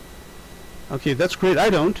 Okay, that's great. I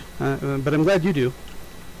don't, but I'm glad you do.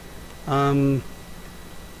 I'm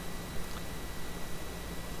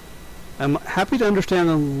happy to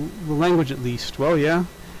understand the language at least. Well, yeah.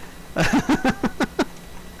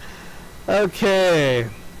 Okay.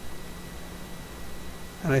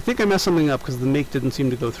 And I think I messed something up because the make didn't seem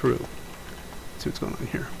to go through. Let's see what's going on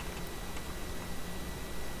here.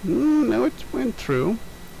 No, it went through.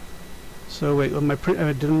 So wait, am I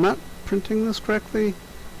not printing this correctly?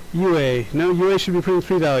 UA. No, UA should be printing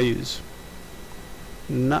 3 values.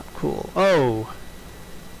 Not cool. Oh.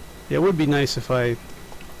 Yeah, it would be nice if I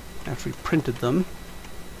actually printed them.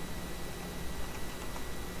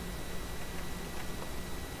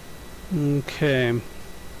 Okay.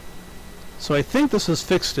 So I think this has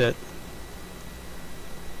fixed it.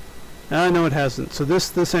 No, it hasn't. So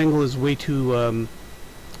this angle is way too...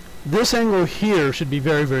 this angle here should be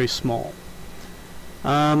very, very small.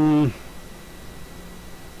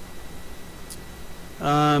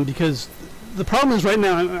 Because the problem is right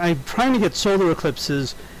now I'm trying to get solar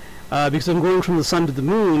eclipses because I'm going from the sun to the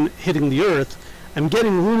moon hitting the Earth. I'm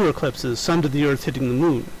getting lunar eclipses, sun to the Earth hitting the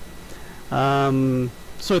moon.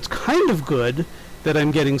 So it's kind of good that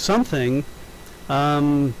I'm getting something,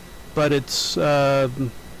 but it's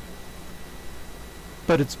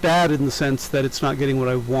bad in the sense that it's not getting what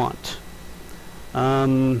I want.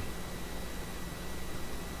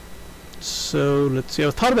 So let's see.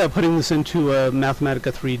 I thought about putting this into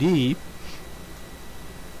Mathematica 3D.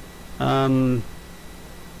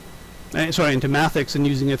 Sorry, into Mathics and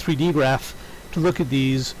using a 3D graph to look at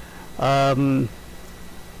these, which I'm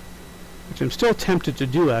still tempted to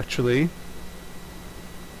do actually.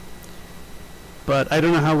 but I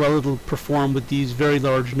don't know how well it'll perform with these very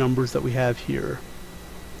large numbers that we have here.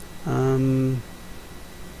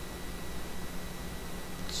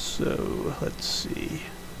 So let's see.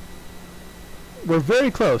 We're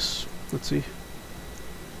very close. Let's see.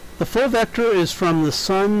 The full vector is from the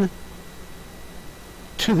Sun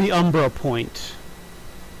to the umbra point.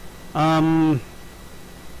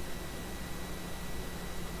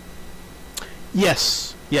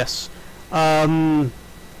 Yes, yes. Or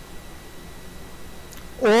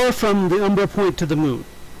from the umbra point to the Moon.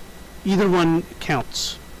 Either one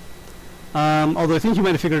counts. Although I think you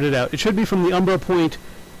might have figured it out. It should be from the umbra point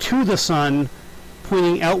to the Sun,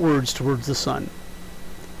 pointing outwards towards the Sun.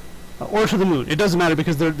 Or to the Moon. It doesn't matter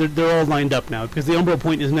because they're all lined up now, because the umbra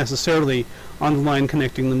point is necessarily on the line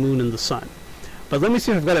connecting the Moon and the Sun. But let me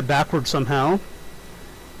see if I've got it backwards somehow.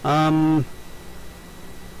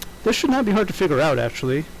 This should not be hard to figure out,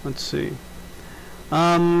 actually. Let's see.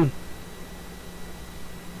 So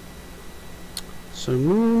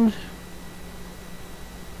Moon,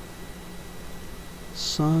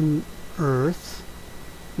 Sun, Earth,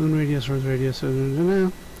 Moon radius, Earth radius,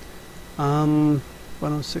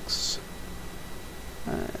 106.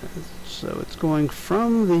 So it's going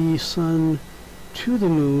from the Sun to the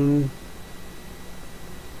Moon.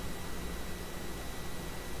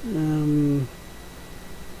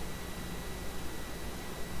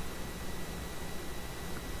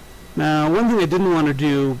 Now, one thing I didn't want to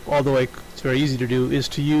do, although it's very easy to do, is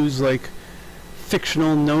to use like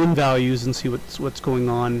fictional known values and see what's going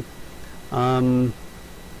on,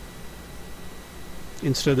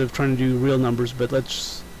 instead of trying to do real numbers. But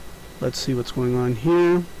let's see what's going on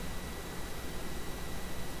here.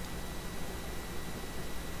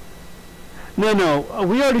 No,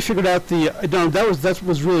 we already figured out the no. That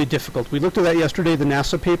was really difficult. We looked at that yesterday, the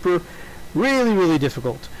NASA paper. Really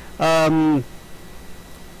difficult. The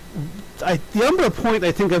umbra point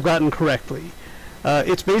I think I've gotten correctly.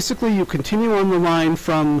 It's basically you continue on the line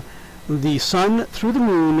from the Sun through the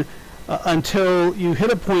Moon until you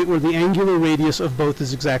hit a point where the angular radius of both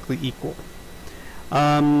is exactly equal.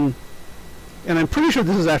 And I'm pretty sure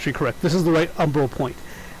this is actually correct. This is the right umbral point.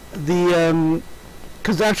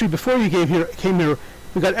 Because actually before you came here,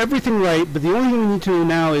 we got everything right, but the only thing we need to know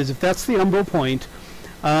now is if that's the umbral point,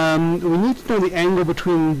 we need to know the angle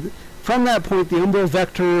between, from that point, the umbral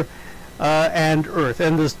vector and Earth,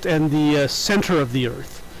 and the center of the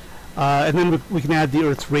Earth. And then we can add the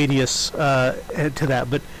Earth's radius to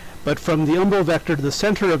that. But from the umbral vector to the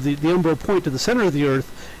center of the umbral point to the center of the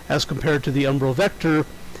Earth, as compared to the umbral vector,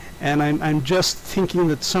 and I'm just thinking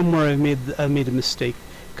that somewhere I made a mistake,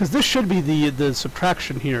 because this should be the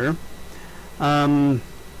subtraction here.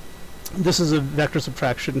 This is a vector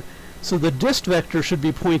subtraction, so the dist vector should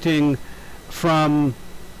be pointing from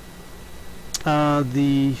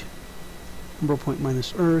the umbral point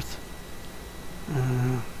minus Earth.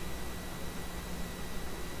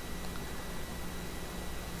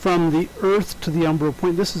 From the Earth to the umbral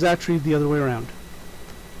point. This is actually the other way around.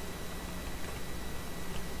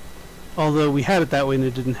 Although we had it that way and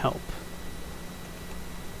it didn't help.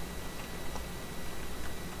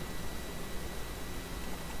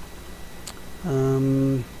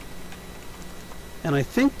 And I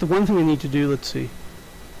think the one thing we need to do, let's see,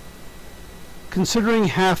 considering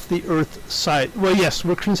half the Earth side, well yes,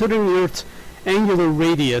 we're considering the Earth's angular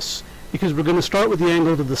radius, because we're going to start with the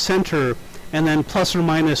angle to the center and then plus or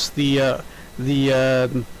minus the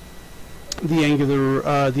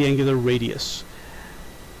angular radius.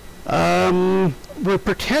 We're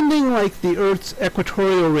pretending like the Earth's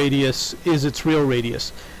equatorial radius is its real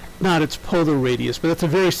radius, not its polar radius, but that's a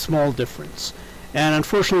very small difference. And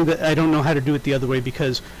unfortunately, I don't know how to do it the other way,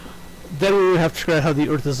 because then we would have to figure out how the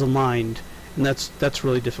Earth is aligned, and that's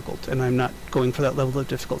really difficult, and I'm not going for that level of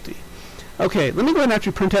difficulty. Okay, let me go ahead and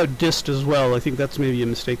actually print out dist as well. I think that's maybe a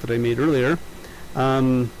mistake that I made earlier.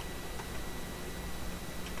 And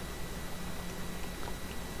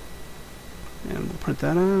we'll print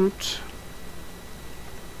that out.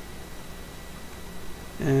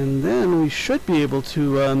 And then we should be able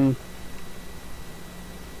to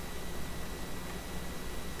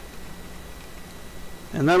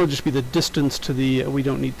and that'll just be the distance to the we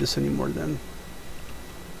don't need this anymore then.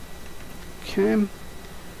 Okay.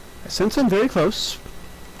 I sense I'm very close,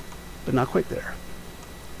 but not quite there.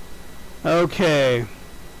 Okay.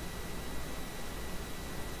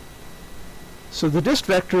 So the dist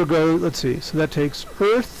vector goes, let's see, so that takes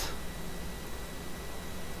Earth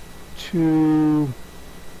to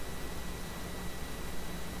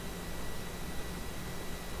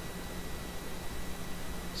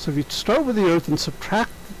so if you start with the Earth and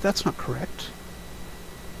subtract, that's not correct.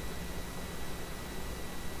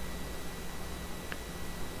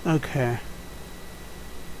 Okay.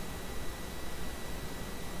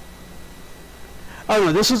 Oh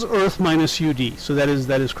no, this is Earth minus UD, so that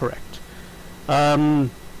is correct. So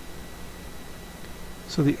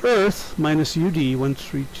the Earth minus UD, 1,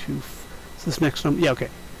 3, 2, so this next number, yeah, okay.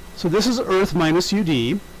 So this is Earth minus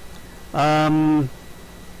UD, and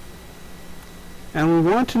we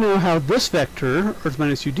want to know how this vector, Earth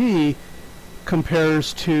minus UD,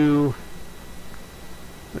 compares to,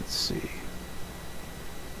 let's see.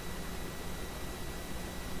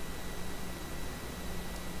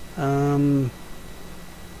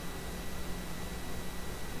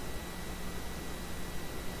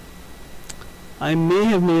 I may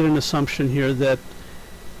have made an assumption here that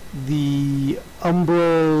the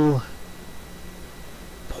umbral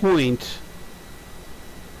point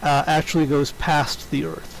actually goes past the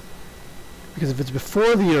Earth. Because if it's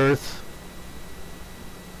before the Earth,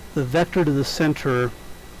 the vector to the center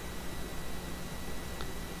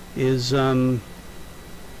is, yeah,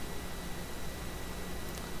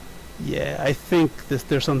 I think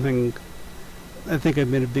there's something, I think I've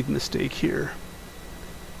made a big mistake here.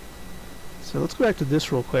 So let's go back to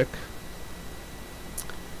this real quick.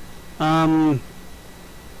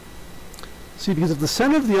 See, because if the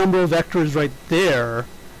center of the umbral vector is right there,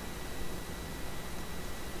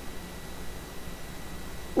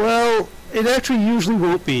 well, it actually usually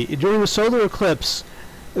won't be. During a solar eclipse,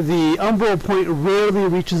 the umbral point rarely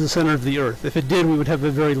reaches the center of the Earth. If it did, we would have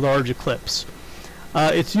a very large eclipse.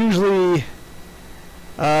 It's usually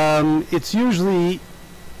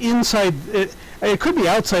inside. It could be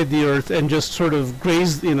outside the Earth and just sort of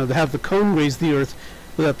graze, you know, to have the cone graze the Earth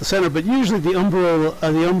without the center. But usually the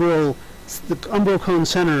umbral cone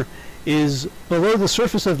center is below the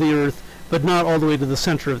surface of the Earth, but not all the way to the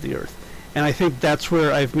center of the Earth. And I think that's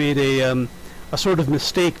where I've made a sort of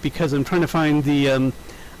mistake, because I'm trying to find the. I'm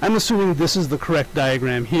assuming this is the correct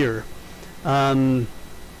diagram here, and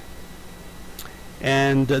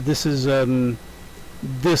this is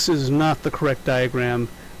not the correct diagram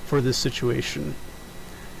for this situation.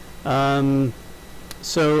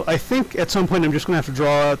 So I think at some point I'm just going to have to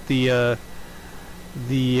draw out the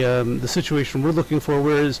situation we're looking for,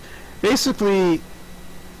 whereas basically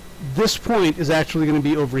this point is actually going to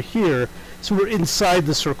be over here, so we're inside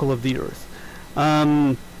the circle of the Earth.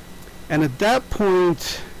 And at that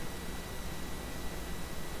point,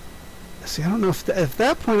 see, I don't know if at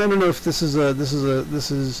that point I don't know if this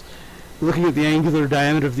is looking at the angular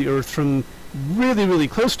diameter of the Earth from really, really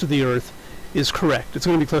close to the Earth is correct. It's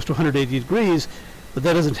going to be close to 180 degrees, but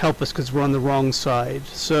that doesn't help us because we're on the wrong side.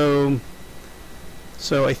 So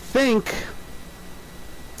I think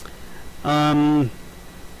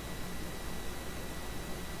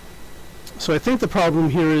the problem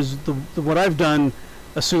here is what I've done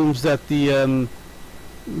assumes that the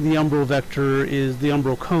umbral vector is the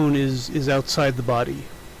umbral cone is outside the body.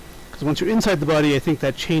 Because once you're inside the body, I think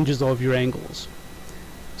that changes all of your angles.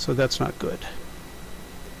 So that's not good.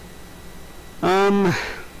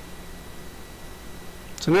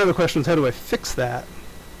 So now the question is, how do I fix that?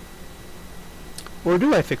 Or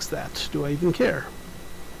do I fix that? Do I even care?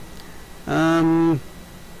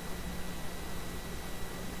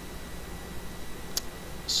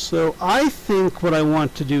 So I think what I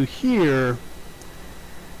want to do here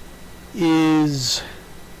is,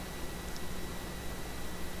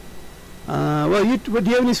 well, do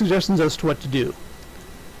you have any suggestions as to what to do?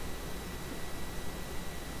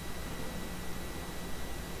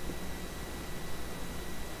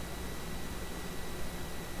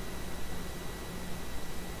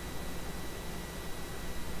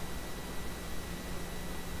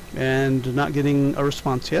 And not getting a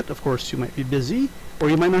response yet. Of course, you might be busy, or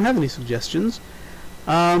you might not have any suggestions.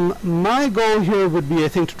 My goal here would be, I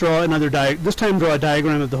think, to draw another this time draw a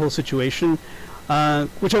diagram of the whole situation,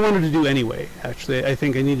 which I wanted to do anyway. Actually, I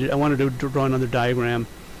think I wanted to draw another diagram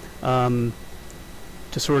to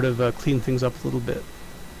sort of clean things up a little bit.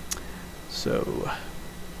 So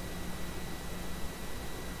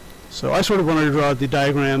I sort of wanted to draw the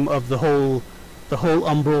diagram of the whole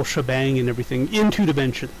umbral shebang and everything in 2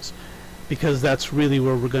 dimensions, because that's really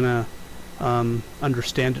where we're going to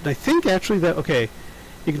understand it. And I think actually that, okay,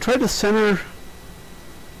 you can try to center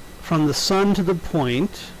from the sun to the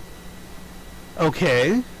point.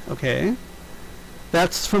 Okay.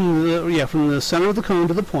 That's from the center of the cone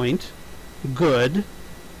to the point. Good.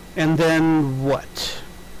 And then what?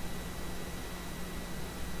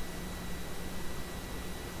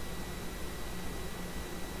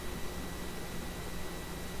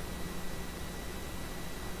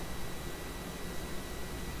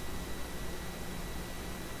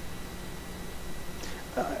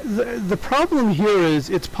 the problem here is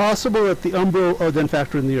it's possible that the umbral, oh, then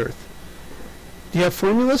factor in the Earth. Do you have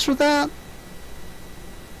formulas for that?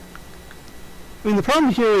 I mean, the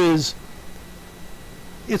problem here is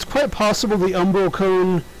it's quite possible the umbral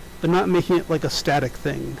cone, but not making it like a static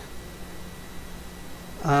thing.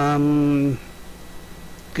 Gonna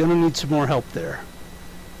need some more help there.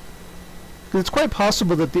 It's quite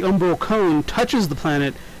possible that the umbral cone touches the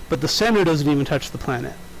planet, but the center doesn't even touch the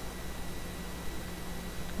planet.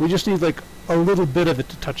 We just need like a little bit of it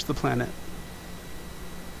to touch the planet.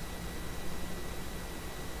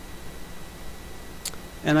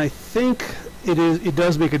 And I think it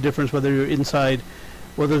does make a difference whether you're inside,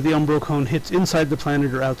 whether the umbral cone hits inside the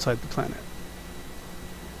planet or outside the planet.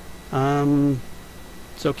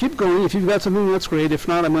 So keep going. If you've got something, that's great. If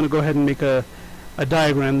not, I'm going to go ahead and make a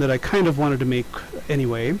diagram that I kind of wanted to make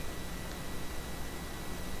anyway.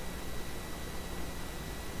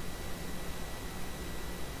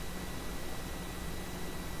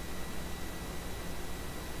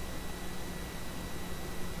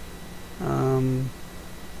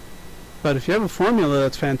 But if you have a formula,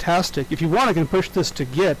 that's fantastic. If you want, I can push this to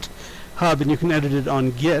Git hub, and you can edit it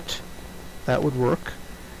on Git. That would work.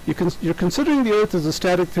 You're considering the Earth as a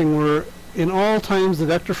static thing where in all times the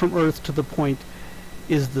vector from Earth to the point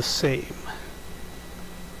is the same.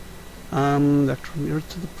 Vector from the Earth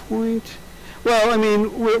to the point. Well, I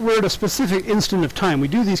mean, we're at a specific instant of time. We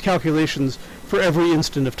do these calculations for every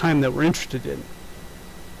instant of time that we're interested in.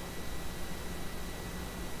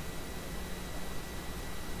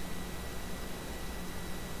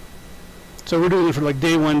 So we're doing it for like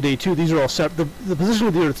day 1, day 2. These are all set. The position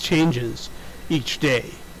of the Earth changes each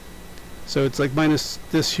day. So it's like minus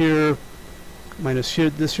this here, minus here,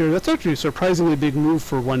 this here. That's actually a surprisingly big move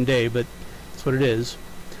for one day, but that's what it is.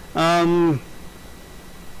 And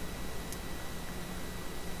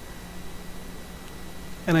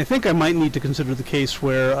I think I might need to consider the case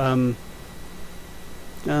where I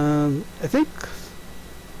think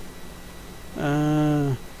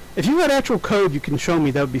if you had actual code you can show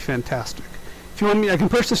me, that would be fantastic. If you want me, I can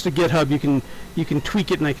push this to GitHub. You can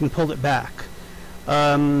tweak it and I can pull it back.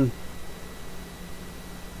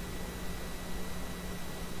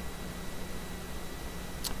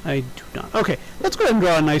 I do not. Okay, let's go ahead and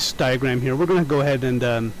draw a nice diagram here. We're going to go ahead and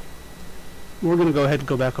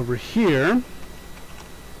go back over here.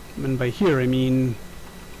 And by here I mean,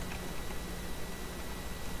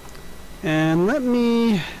 and let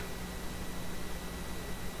me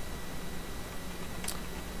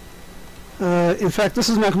in fact, this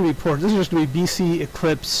is not going to be port. This is just going to be BC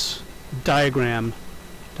Eclipse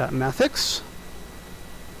diagram.mathics.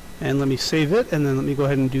 And let me save it, and then let me go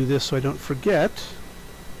ahead and do this so I don't forget.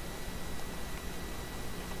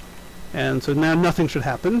 And so now nothing should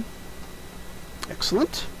happen.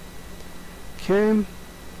 Excellent. Okay.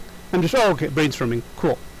 I'm just, oh, okay, brainstorming.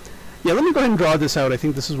 Cool. Yeah, let me go ahead and draw this out. I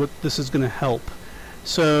think this is what this is going to help.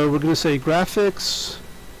 So we're going to say graphics.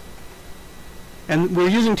 And we're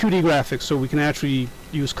using 2D graphics, so we can actually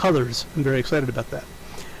use colors. I'm very excited about that.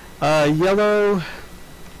 Yellow.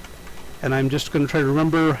 And I'm just going to try to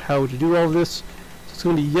remember how to do all of this. So it's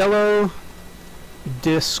going to be yellow,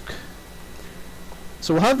 disk.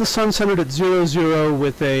 So we'll have the sun centered at 0, 0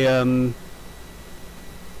 with a...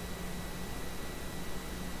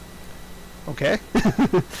 okay.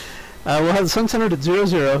 We'll have the sun centered at 0,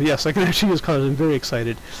 0. Yes, I can actually use colors. I'm very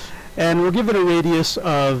excited. And we'll give it a radius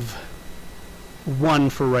of 1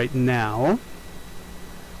 for right now.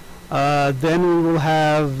 Then we will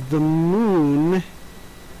have the moon.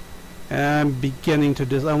 I'm beginning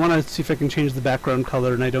to I want to see if I can change the background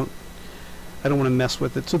color, and I don't want to mess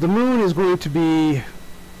with it. So the moon is going to be,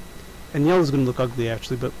 and yellow is going to look ugly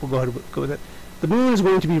actually, but we'll go ahead and go with it. The moon is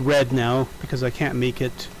going to be red now because I can't make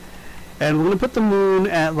it. And we're going to put the moon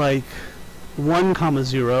at like 1,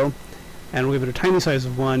 0, and we'll give it a tiny size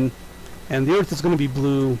of 1. And the Earth is going to be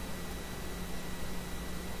blue.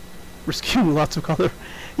 We're skewing lots of color.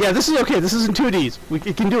 Yeah, this is okay. This is in 2Ds.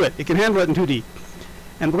 It can do it. It can handle it in 2D.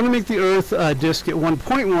 And we're going to make the Earth disk at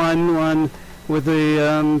 1.11 with a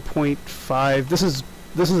 0.5. This is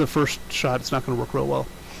the first shot. It's not going to work real well.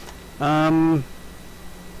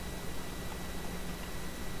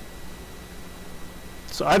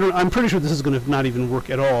 So I'm pretty sure this is going to not even work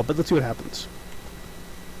at all. But let's see what happens.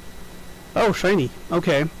 Oh, shiny.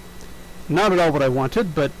 Okay. Not at all what I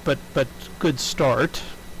wanted, but good start.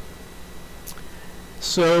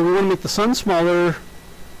 So we want to make the sun smaller.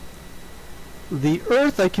 The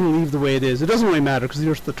Earth I can leave the way it is. It doesn't really matter because the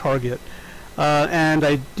Earth's the target. And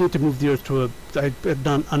I need to move the Earth to a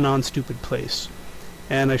non-stupid place.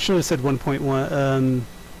 And I should have said 1.1.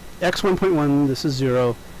 X 1.1, this is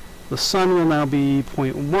 0. The sun will now be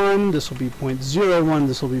 0.1, this will be 0.01,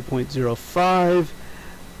 this will be 0.05.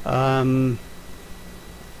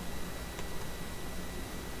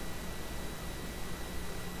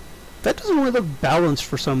 That doesn't really look balanced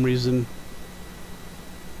for some reason.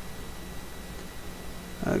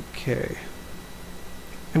 Okay.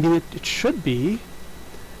 I mean, it should be.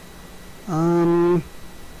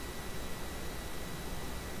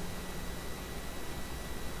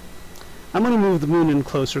 I'm going to move the moon in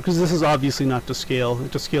closer, because this is obviously not to scale.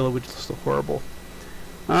 To scale it would just look horrible.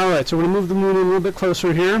 Alright, so we're going to move the moon in a little bit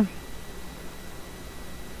closer here.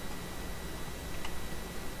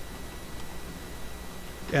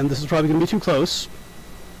 And this is probably going to be too close.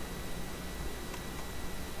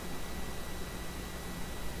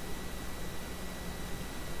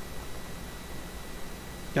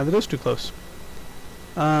 Yeah, that is too close.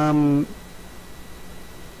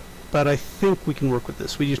 But I think we can work with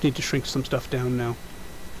this. We just need to shrink some stuff down now.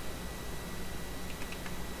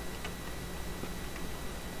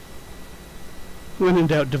 When in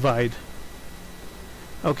doubt, divide.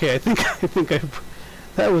 Okay, I think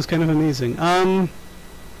that was kind of amazing. I'm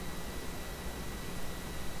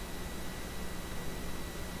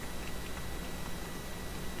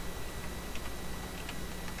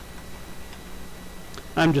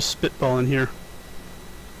just spitballing here.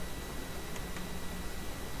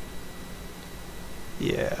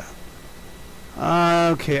 Yeah.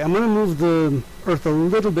 Okay, I'm going to move the Earth a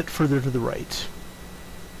little bit further to the right.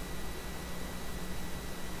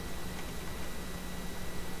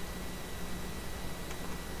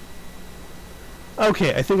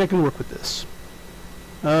 Okay, I think I can work with this.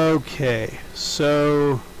 Okay,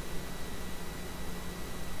 so...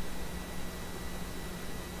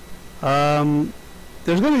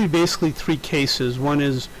 there's going to be basically three cases. One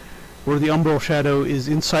is where the umbral shadow is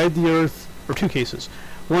inside the Earth, or two cases.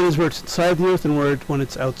 One is where it's inside the Earth, and one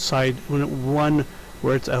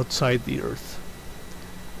where it's outside the Earth.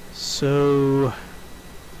 So,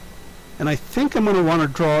 and I think I'm going to want to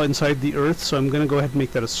draw inside the Earth, so I'm going to go ahead and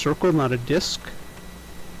make that a circle, not a disk.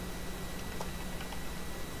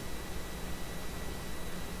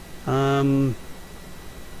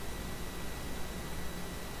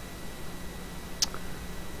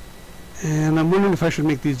 And I'm wondering if I should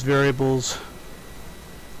make these variables.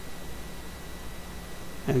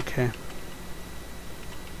 Okay.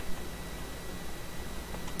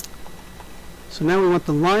 So now we want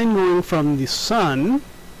the line going from the sun,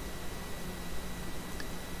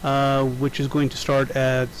 which is going to start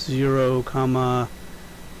at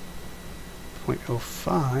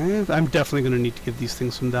 0.05. I'm definitely going to need to give these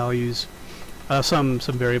things some values, some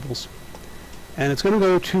variables. And it's going to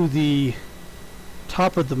go to the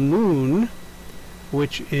top of the moon,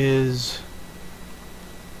 which is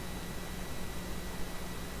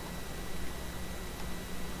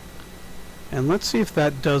and let's see if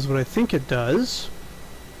that does what I think it does.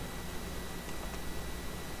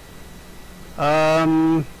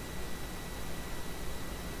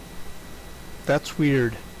 That's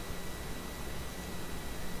weird.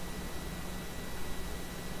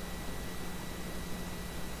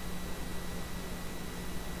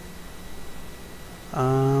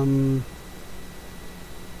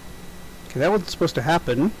 Okay, that wasn't supposed to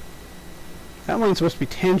happen. That line's supposed to be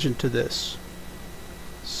tangent to this.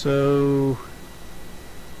 So...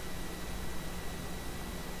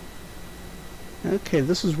 okay,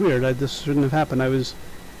 this is weird. This shouldn't have happened.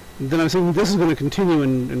 Then I was thinking this is going to continue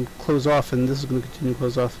and close off, and this is going to continue and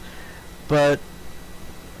close off. But...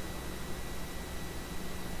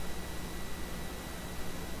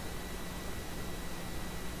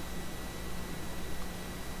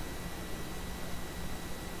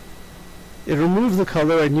 it removed the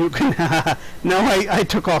color, and you can... now I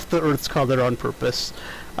took off the Earth's color on purpose,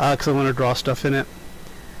 because I want to draw stuff in it.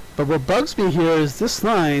 But what bugs me here is this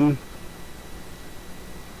line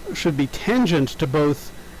should be tangent to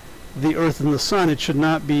both the Earth and the Sun. It should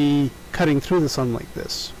not be cutting through the Sun like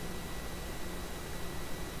this.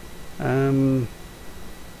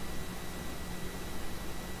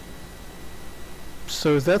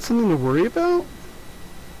 So is that something to worry about?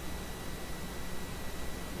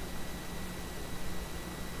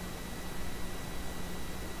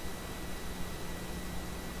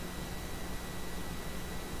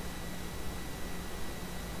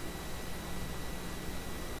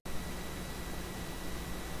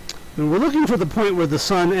 And we're looking for the point where the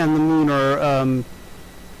sun and the moon are,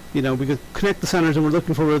 you know, we could connect the centers, and we're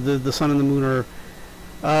looking for where the sun and the moon are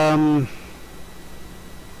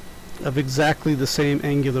of exactly the same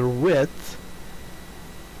angular width.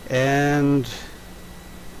 And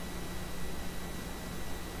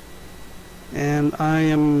I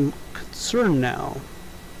am concerned now.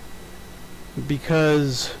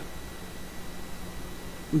 because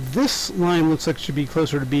this line looks like it should be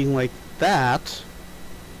closer to being like that.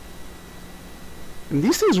 And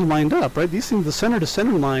these things are lined up, right? These things, the center to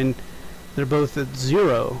center line, they're both at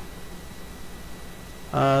 0.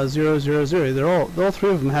 0, 0, 0. All three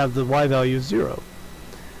of them have the y value of 0.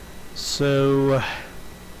 So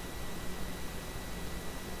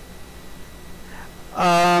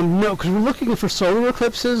no, because we're looking for solar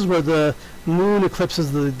eclipses where the moon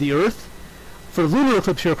eclipses the Earth. For lunar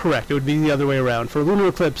eclipse, you're correct. It would be the other way around. For lunar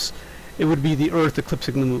eclipse, it would be the Earth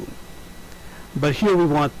eclipsing the moon. But here we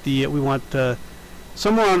want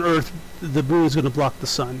somewhere on Earth, the moon is going to block the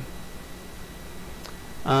sun.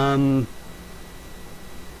 And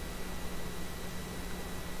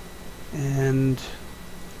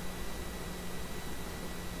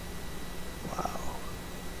wow.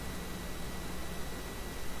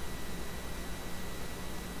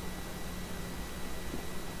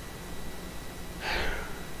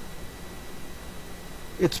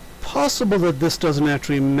 It's possible that this doesn't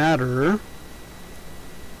actually matter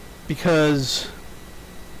because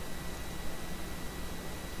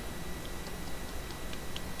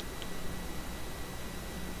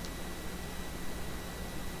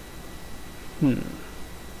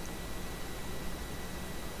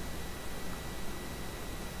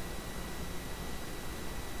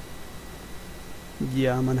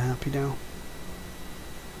yeah, I'm unhappy now.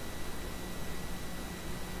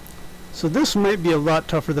 So this might be a lot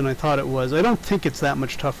tougher than I thought it was. I don't think it's that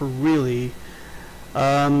much tougher, really.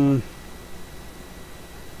 But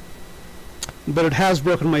it has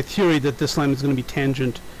broken my theory that this line is going to be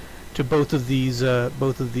tangent to both of these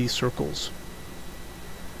circles.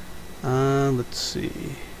 Let's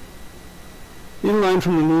see. Need a line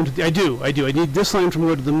from the moon to the... I do. I need this line from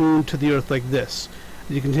the moon to the Earth like this.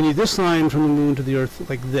 You continue this line from the moon to the Earth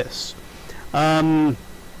like this. I'm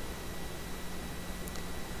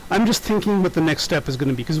just thinking what the next step is going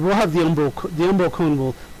to be, because we'll have the umbral cone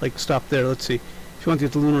will like stop there. Let's see. If you want to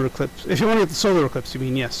get the lunar eclipse, if you want to get the solar eclipse, you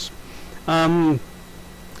mean, yes. The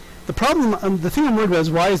problem, the thing I'm worried about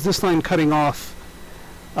is why is this line cutting off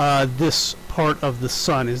this part of the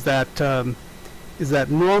sun? Is that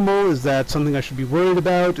normal? Is that something I should be worried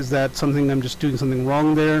about? Is that something I'm just doing something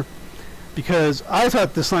wrong there? Because I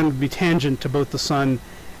thought this line would be tangent to both the sun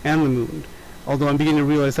and the moon, although I'm beginning to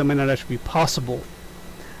realize that might not actually be possible.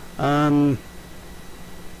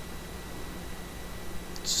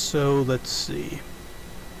 So let's see.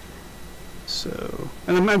 So,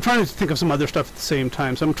 and I'm trying to think of some other stuff at the same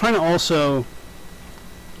time. So I'm trying to also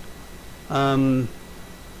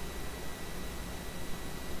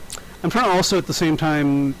at the same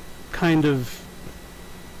time kind of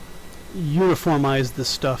uniformize this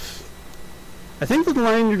stuff. I think that the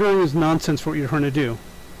line you're drawing is nonsense for what you're trying to do.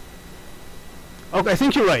 Okay, I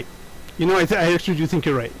think you're right. You know, I actually do think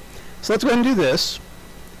you're right. So let's go ahead and do this.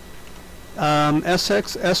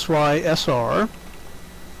 SX, SY, SR.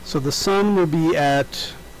 So the sun will be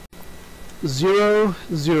at 0,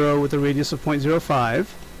 0 with a radius of 0.05.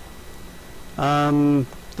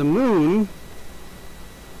 The moon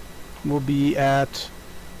will be at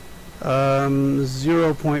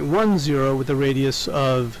 0.10 with a radius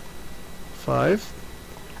of 5.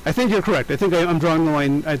 I think you're correct. I think I'm drawing the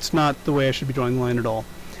line. It's not the way I should be drawing the line at all.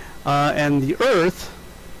 And the Earth.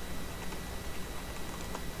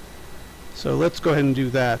 So let's go ahead and do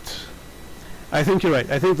that. I think you're right.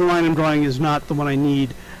 I think the line I'm drawing is not the one I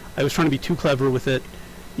need. I was trying to be too clever with it.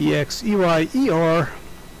 EX, EY, ER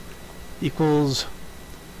equals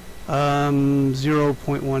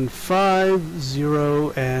 0.15,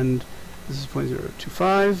 0, and this is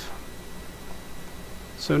 0.025.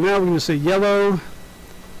 So now we're going to say yellow,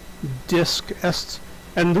 disk, S.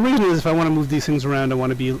 And the reason is if I want to move these things around, I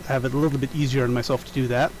want to have it a little bit easier on myself to do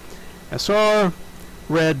that. SR,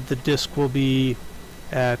 red, the disk will be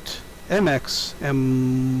at MX,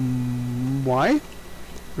 MY,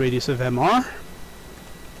 radius of MR.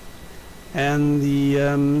 And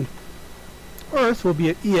the Earth will be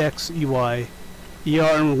at EX, EY, ER,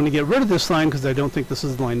 and we're going to get rid of this line because I don't think this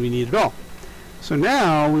is the line we need at all. So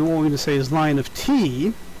now what we're going to say is line of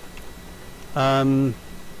T.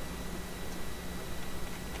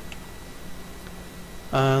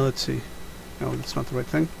 Let's see. No, that's not the right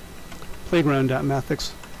thing.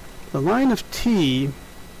 Playground.mathics. The line of T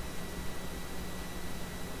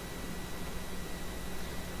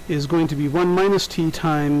is going to be 1 minus T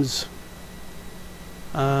times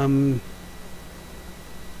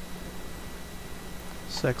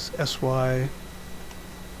sex SY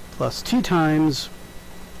plus T times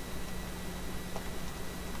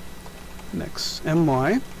next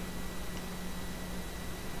MY.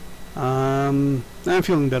 I'm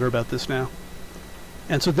feeling better about this now.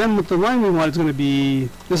 And so then what the line we want is going to be,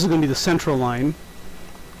 this is going to be the central line.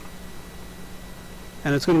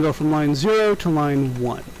 And it's going to go from line 0 to line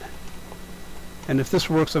 1. And if this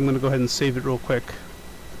works, I'm going to go ahead and save it real quick.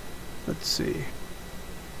 Let's see.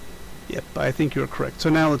 Yep, I think you're correct. So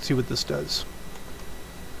now let's see what this does.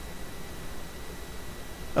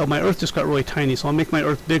 Oh, my Earth just got really tiny, so I'll make my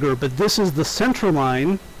Earth bigger. But this is the central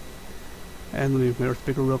line. And let me make my Earth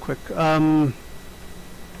bigger real quick.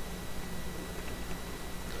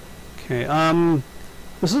 Okay,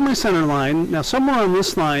 this is my center line. Now somewhere on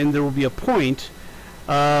this line there will be a point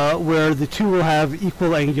where the two will have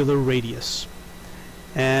equal angular radius.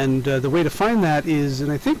 And the way to find that is,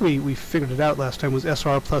 and I think we figured it out last time, was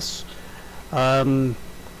SR plus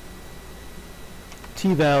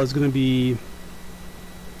T-val is going to be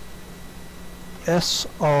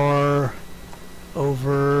SR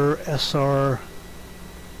over SR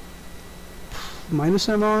minus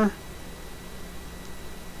MR.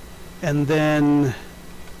 And then,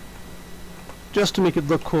 just to make it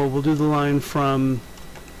look cool, we'll do the line from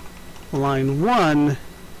line 1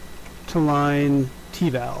 to line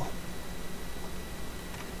T-val.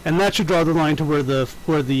 And that should draw the line to where the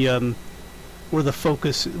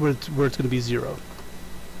focus, where it's going to be 0.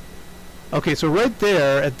 Okay, so right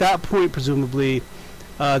there, at that point, presumably,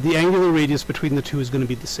 the angular radius between the two is going to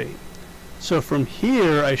be the same. So from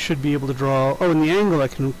here, I should be able to draw... Oh, and the angle, I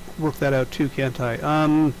can work that out too, can't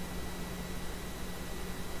I?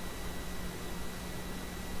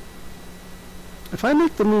 If I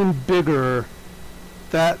make the moon bigger,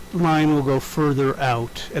 that line will go further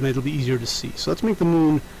out, and it'll be easier to see. So let's make the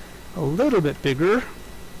moon a little bit bigger.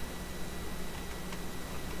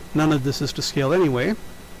 None of this is to scale anyway.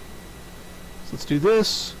 So let's do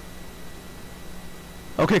this.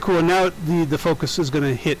 Okay, cool. And now the focus is going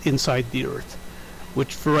to hit inside the Earth,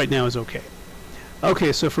 which for right now is okay.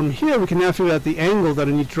 Okay, so from here we can now figure out the angle that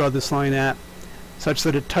I need to draw this line at, such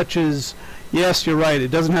that it touches... Yes, you're right.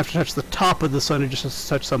 It doesn't have to touch the top of the sun. It just has to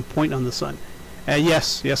touch some point on the sun.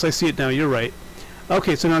 Yes, I see it now. You're right.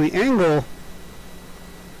 Okay, so now the angle...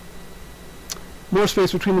 More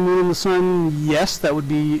space between the moon and the sun. Yes, that would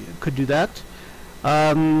be... Could do that.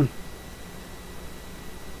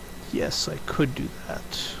 Yes, I could do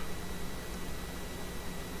that.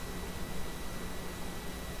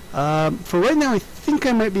 For right now, I think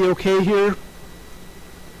I might be okay here.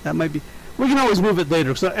 That might be... We can always move it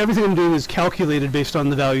later, because everything I'm doing is calculated based on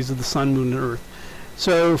the values of the sun, moon, and Earth.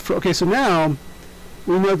 So, okay, so now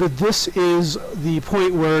we know that this is the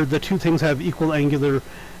point where the two things have equal angular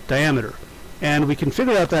diameter. And we can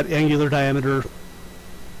figure out that angular diameter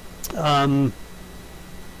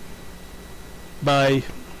by...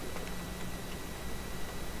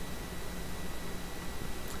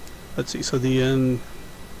 Let's see, so the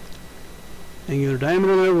angular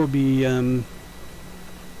diameter there will be...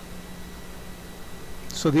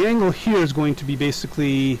 So the angle here is going to be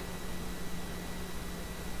basically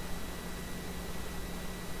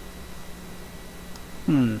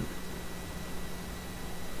Am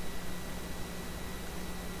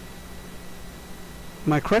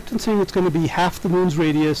I correct in saying it's going to be half the moon's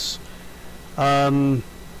radius? It's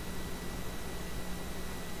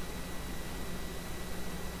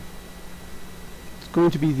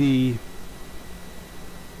going to be the...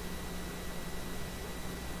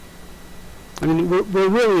 I mean, we're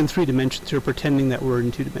really in 3 dimensions here, pretending that we're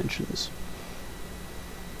in 2 dimensions.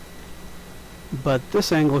 But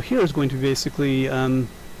this angle here is going to be basically...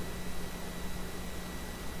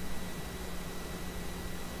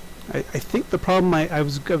 I think the problem I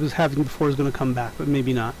was having before is going to come back, but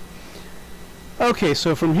maybe not. Okay,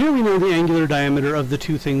 so from here we know the angular diameter of the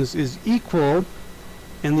two things is equal,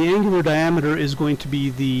 and the angular diameter is going to be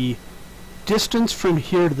the distance from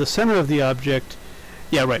here to the center of the object.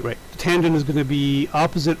 Yeah, right. The tangent is going to be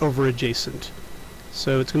opposite over adjacent.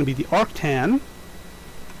 So it's going to be the arctan,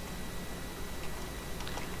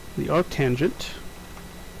 the arctangent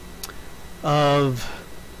of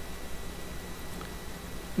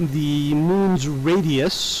the moon's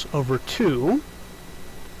radius over 2,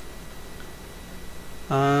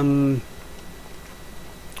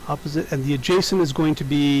 opposite, and the adjacent is going to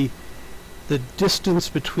be the distance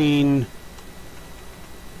between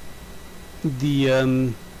the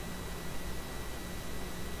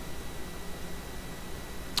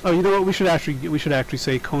oh, you know what, we should actually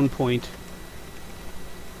say cone point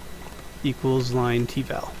equals line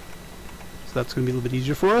T-val. So that's going to be a little bit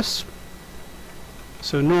easier for us.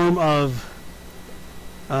 So norm of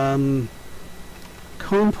cone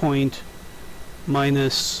point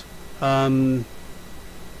minus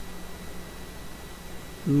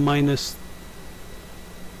minus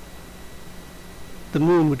the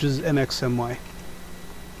moon, which is mx my.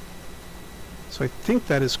 So I think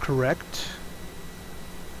that is correct.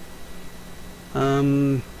 Let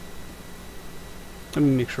me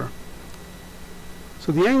make sure.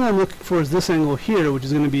 So the angle I'm looking for is this angle here, which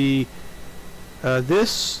is going to be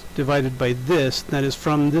this divided by this. That is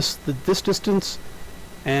from this distance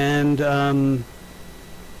and the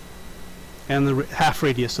half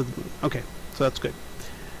radius of the moon. Okay, so that's good.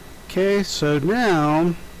 Okay, so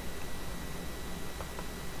now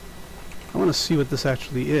I want to see what this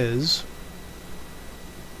actually is.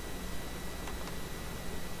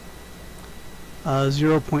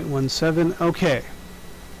 0.17. Okay.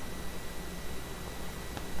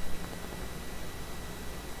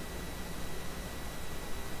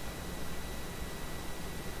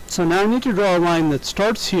 So now I need to draw a line that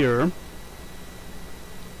starts here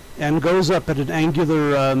and goes up at an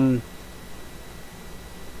angular,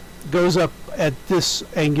 goes up at this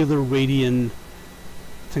angular radian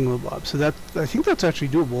thingamabob. So that, I think that's actually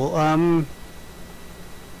doable.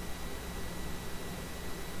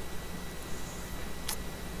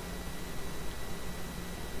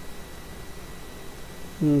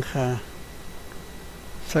 Okay.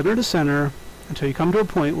 Center to center until you come to a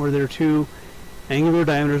point where their two angular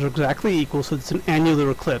diameters are exactly equal, so it's an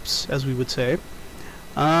annular eclipse, as we would say.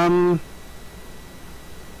 I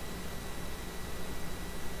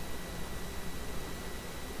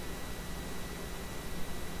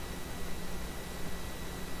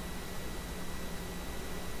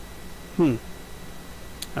All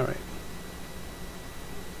right.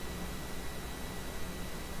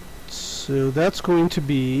 So that's going to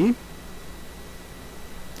be,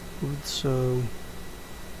 so,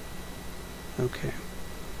 okay.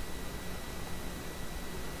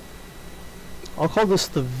 I'll call this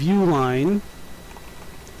the view line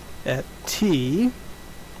at T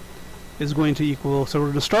is going to equal, so we're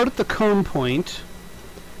going to start at the cone point,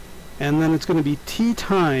 and then it's going to be T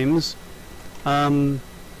times,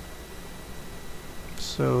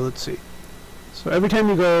 so let's see. So every time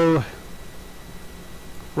you go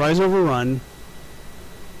rise over run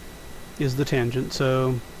is the tangent.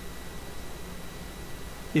 So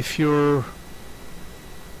if you're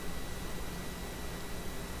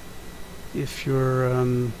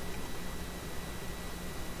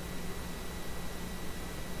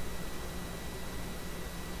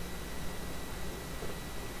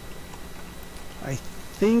I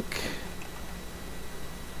think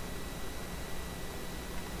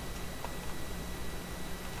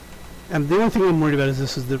and the only thing I'm worried about is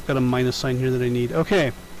this, is they've got a minus sign here that I need.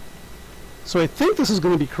 Okay. So I think this is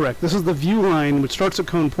going to be correct. This is the view line, which starts at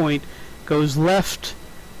cone point, goes left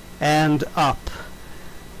and up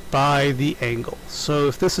by the angle. So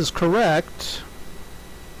if this is correct,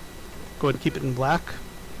 go ahead and keep it in black.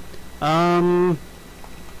 Now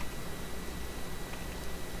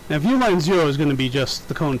view line 0 is going to be just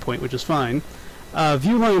the cone point, which is fine.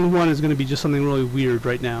 View line 1 is going to be just something really weird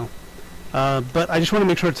right now. But I just want to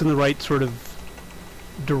make sure it's in the right sort of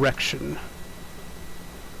direction.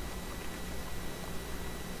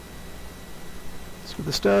 That's what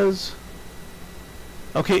this does.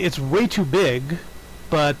 Okay, it's way too big,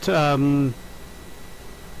 but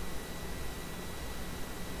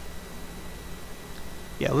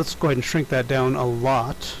yeah, let's go ahead and shrink that down a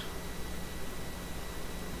lot.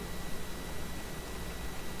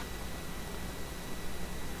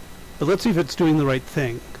 But let's see if it's doing the right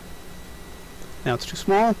thing. Now it's too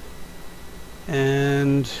small,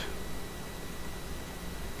 and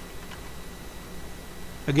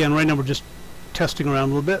again, right now we're just testing around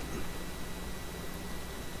a little bit.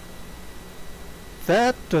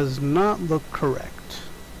 That does not look correct,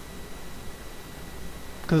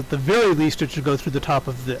 because at the very least it should go through the top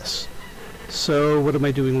of this. So what am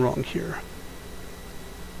I doing wrong here?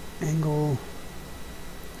 Angle,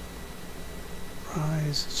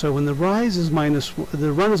 rise. So when the rise is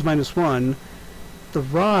the run is -1, the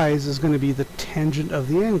rise is going to be the tangent of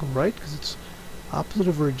the angle, right? Because it's opposite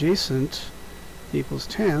over adjacent equals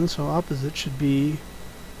tan, so opposite should be...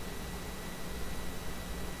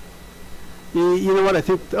 You know what, I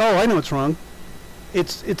think... Oh, I know what's wrong.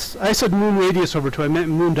 I said moon radius over 2, I meant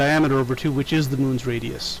moon diameter over 2, which is the moon's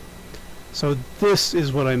radius. So this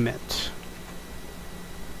is what I meant.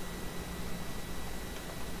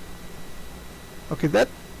 Okay, that...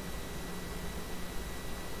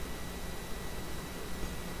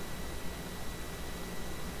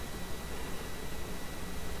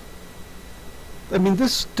 I mean,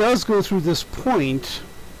 this does go through this point,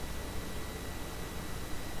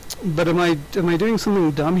 but am I doing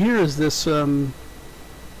something dumb here? Is this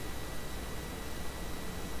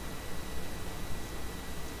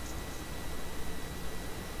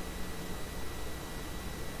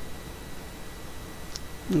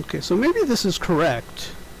Okay, so maybe this is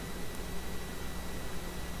correct.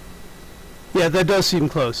 Yeah, that does seem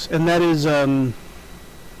close, and that is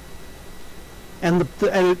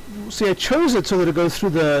see, I chose it so that it goes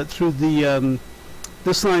through the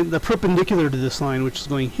this line, the perpendicular to this line, which is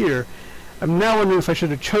going here. I'm now wondering if I should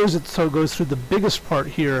have chose it so it goes through the biggest part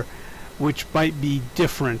here, which might be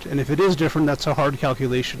different. And if it is different, that's a hard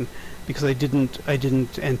calculation because I didn't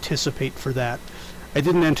anticipate for that. I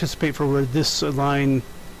didn't anticipate for where this line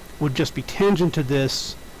would just be tangent to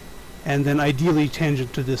this, and then ideally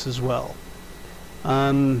tangent to this as well.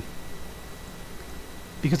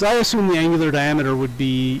 Because I assume the angular diameter would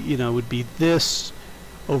be, would be this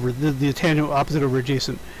over the tangent opposite over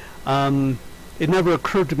adjacent. It never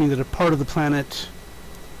occurred to me that a part of the planet...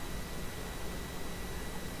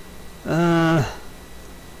 okay,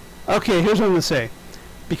 here's what I'm going to say.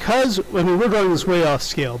 Because, I mean, we're drawing this way off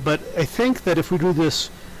scale, but I think that if we do this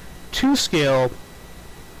to scale,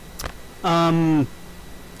 it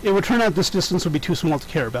would turn out this distance would be too small to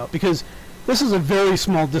care about, because this is a very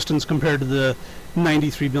small distance compared to the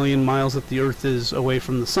 93 million miles that the Earth is away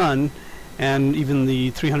from the Sun, and even the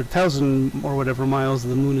 300,000 or whatever miles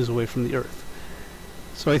the Moon is away from the Earth.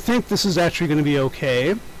 So I think this is actually going to be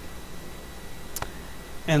okay.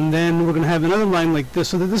 And then we're going to have another line like this,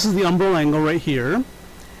 so that this is the umbral angle right here.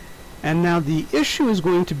 And now the issue is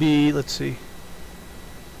going to be, let's see.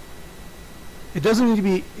 It doesn't need to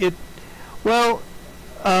be, well,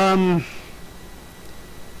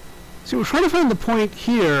 see, we're trying to find the point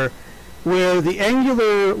here where the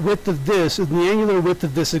angular width of this and the angular width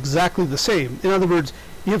of this is exactly the same. In other words,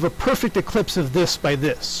 you have a perfect eclipse of this by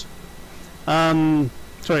this.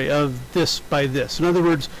 Sorry, of this by this. In other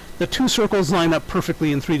words, the two circles line up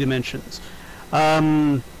perfectly in 3 dimensions.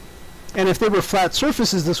 And if they were flat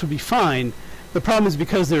surfaces, this would be fine. The problem is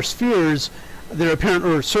because they're spheres, they're apparent,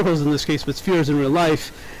 or circles in this case, but spheres in real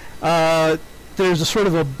life, there's a sort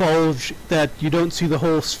of a bulge that you don't see the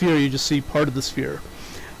whole sphere, you just see part of the sphere.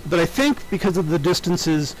 But I think because of the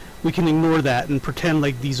distances, we can ignore that and pretend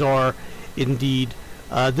like these are indeed,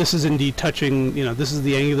 this is indeed touching, this is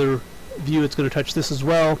the angular view, it's going to touch this as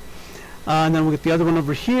well. And then we'll get the other one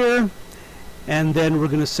over here. And then we're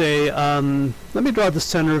going to say, let me draw the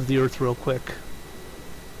center of the Earth real quick.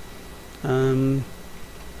 I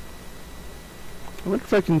wonder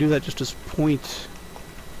if I can do that just as point.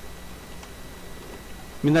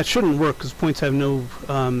 I mean, that shouldn't work because points have no...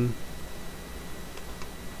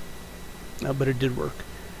 but it did work.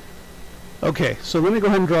 Okay, so let me go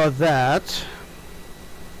ahead and draw that.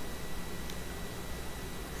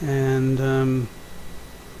 And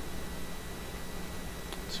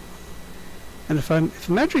if I'm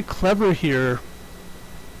actually clever here,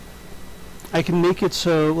 I can make it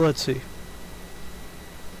so, well, let's see.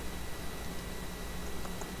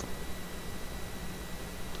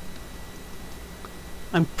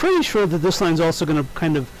 I'm pretty sure that this line's also going to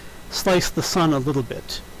kind of slice the sun a little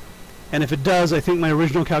bit. And if it does, I think my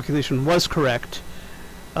original calculation was correct.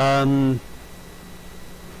 So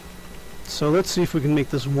let's see if we can make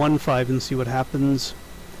this 1.5 and see what happens.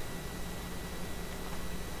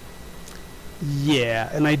 Yeah,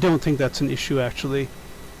 and I don't think that's an issue actually.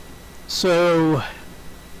 So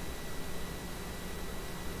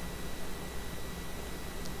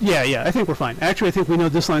yeah, I think we're fine. Actually, I think we know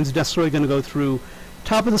this line's necessarily going to go through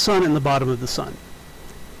top of the sun and the bottom of the sun.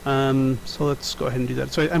 So let's go ahead and do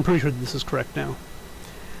that. So I'm pretty sure that this is correct now.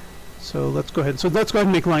 So let's go ahead. So let's go ahead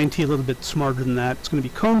and make line T a little bit smarter than that. It's going to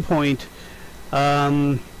be cone point.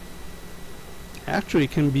 Actually,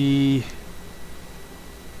 it can be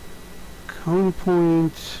cone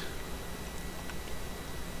point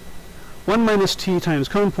 1 minus t times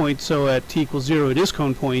cone point. So at t equals 0, it is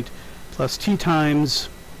cone point plus t times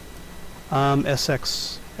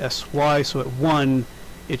sx sy. So at 1,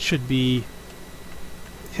 it should be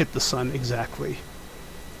hit the sun exactly.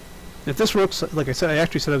 If this works, like I said, I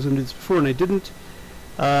actually said I was going to do this before and I didn't.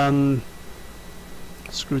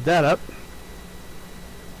 Screwed that up.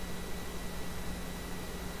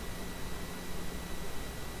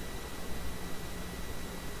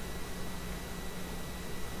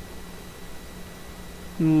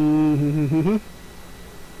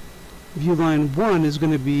 View line 1 is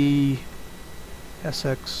going to be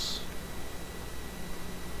SX.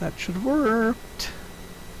 That should have worked.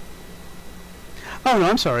 Oh no,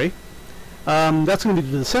 I'm sorry. That's going to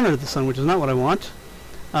be to the center of the sun, which is not what I want.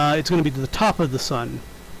 It's going to be to the top of the sun.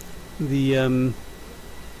 The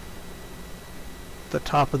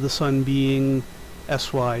top of the sun being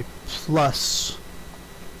SY plus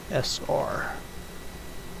SR.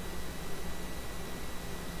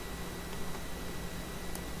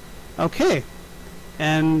 Okay,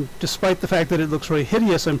 And despite the fact that it looks really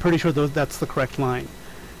hideous, I'm pretty sure that's the correct line.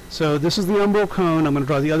 So this is the umbral cone. I'm going to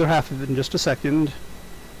draw the other half of it in just a second.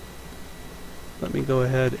 Let me go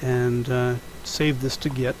ahead and save this to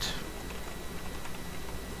Git.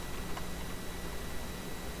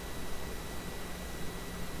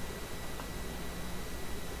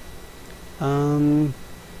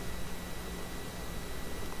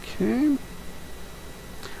 Okay.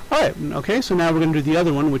 Alright, okay, so now we're going to do the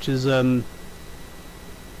other one, which is,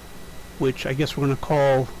 which I guess we're going to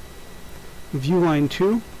call view line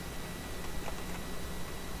 2.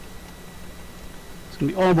 It's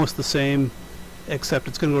going to be almost the same, except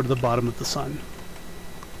it's going to go to the bottom of the sun.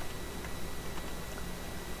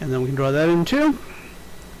 And then we can draw that in too.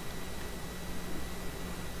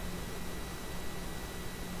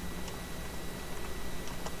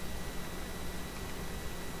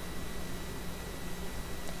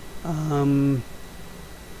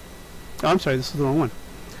 Oh, I'm sorry, this is the wrong one.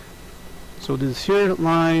 So we'll do this here,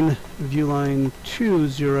 line, view line 2,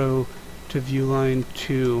 0 to view line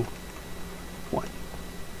 2, 1.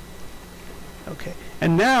 Okay,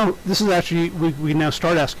 and now this is actually, we now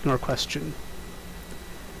start asking our question.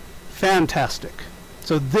 Fantastic.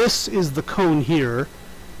 So this is the cone here,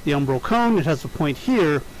 the umbral cone, it has a point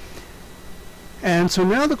here. And so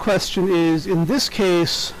now the question is, in this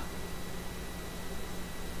case,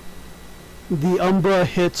 the umbra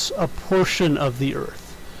hits a portion of the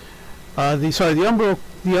Earth. The umbral.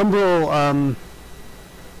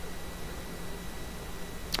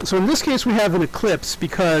 So in this case, we have an eclipse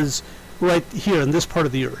because right here in this part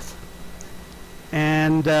of the Earth,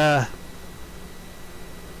 and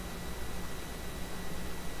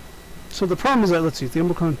so the problem is that, let's see, the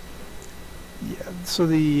umbral cone.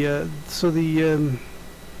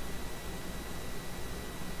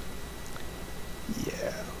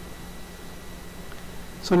 Yeah.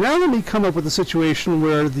 So now let me come up with a situation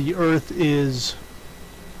where the Earth is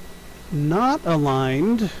not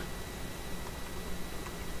aligned.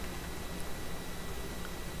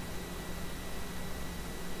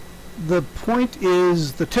 The point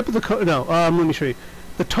is the tip of the cone. No, let me show you.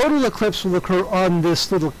 The total eclipse will occur on this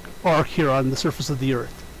little arc here on the surface of the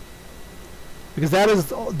Earth, because that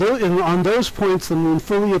is on those points the moon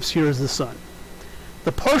fully obscures the sun.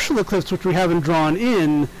 The partial eclipse, which we haven't drawn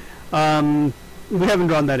in. We haven't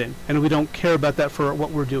drawn that in, and we don't care about that for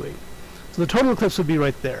what we're doing. So the total eclipse would be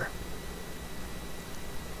right there.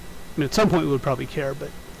 I mean, at some point we would probably care,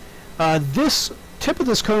 but this tip of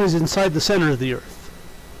this cone is inside the center of the Earth.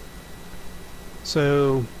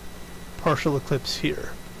 So partial eclipse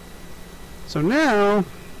here. So now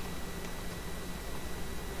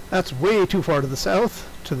that's way too far to the south,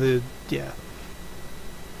 to the, yeah.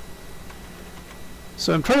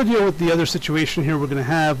 So I'm trying to deal with the other situation here we're going to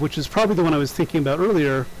have, which is probably the one I was thinking about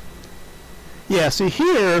earlier. Yeah, see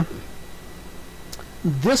here,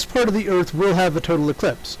 this part of the Earth will have a total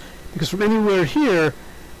eclipse, because from anywhere here,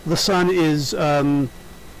 the sun is, let's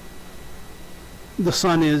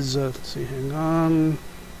see, hang on.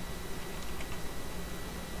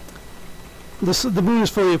 The moon is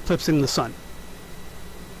fully eclipsing the sun.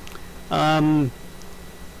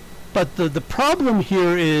 But the problem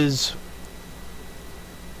here is,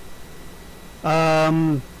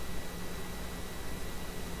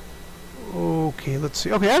 okay, let's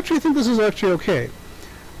see. Okay, actually I think this is actually okay.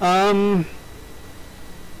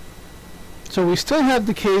 So we still have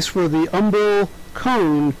the case where the umbral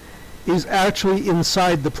cone is actually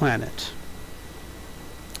inside the planet.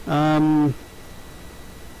 And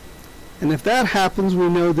if that happens, we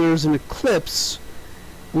know there's an eclipse.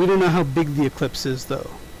 We don't know how big the eclipse is,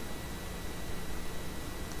 though.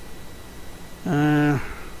 Yeah.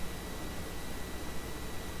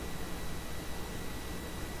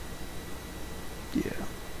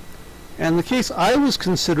 And the case I was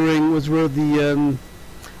considering was where the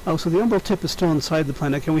oh, so the umbral tip is still inside the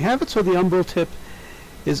planet. Can we have it so the umbral tip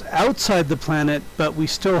is outside the planet, but we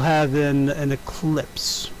still have an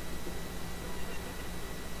eclipse?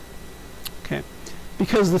 Okay.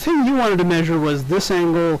 Because the thing you wanted to measure was this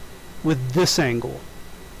angle with this angle,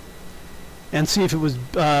 and see if it was.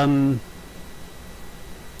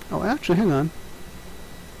 Oh, actually, hang on.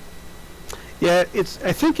 Yeah, it's.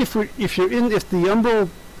 I think if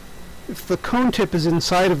the cone tip is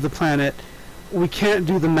inside of the planet, we can't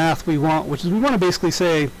do the math we want, which is we want to basically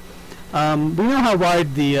say we know how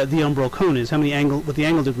wide the umbral cone is, what the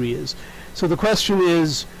angle degree is. So the question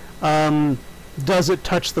is, does it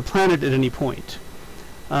touch the planet at any point?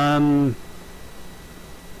 But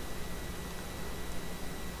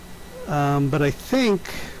I think.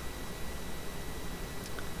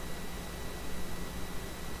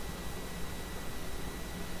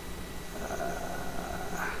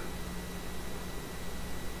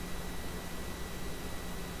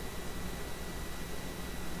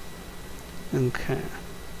 Okay.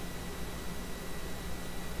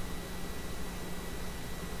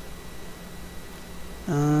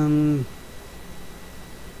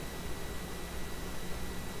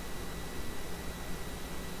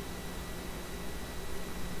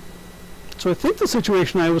 So I think the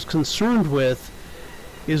situation I was concerned with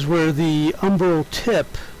is where the umbral tip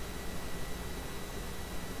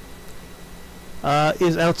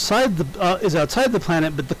is outside the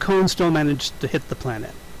planet, but the cone still managed to hit the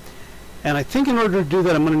planet. And I think in order to do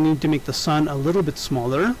that, I'm going to need to make the sun a little bit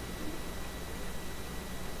smaller.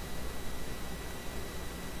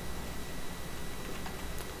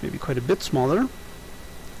 Maybe quite a bit smaller.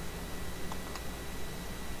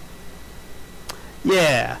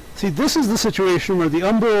 Yeah. See, this is the situation where the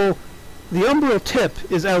umbral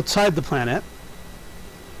tip is outside the planet,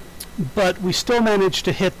 but we still managed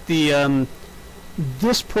to hit the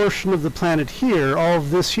this portion of the planet here. All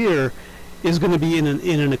of this here is going to be in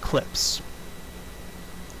an eclipse.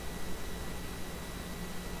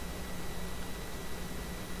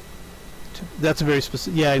 That's a very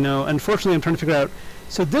specific. Yeah, I know. Unfortunately, I'm trying to figure out.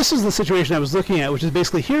 So this is the situation I was looking at, which is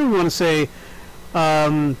basically here we want to say,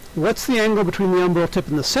 what's the angle between the umbral tip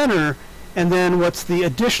and the center, and then what's the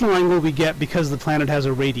additional angle we get because the planet has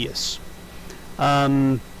a radius.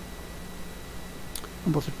 Umbral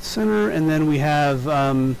tip to the center, and then we have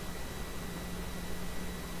the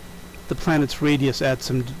planet's radius adds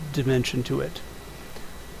some dimension to it.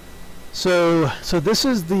 So this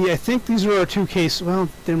is the, I think these are our two cases. Well,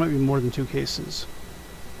 there might be more than two cases.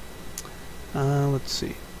 Let's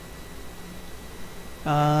see.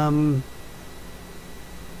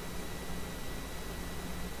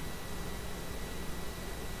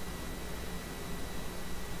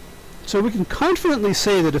 So we can confidently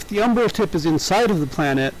say that if the umbral tip is inside of the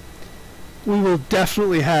planet, we will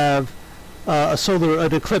definitely have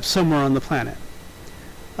an eclipse somewhere on the planet.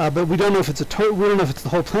 But we don't know if it's we don't know if it's the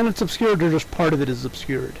whole planet's obscured or just part of it is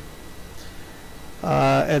obscured.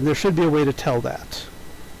 And there should be a way to tell that.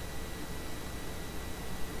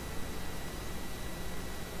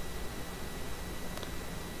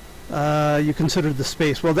 You considered the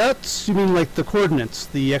space. Well, that's, you mean like the coordinates,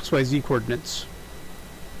 the XYZ coordinates.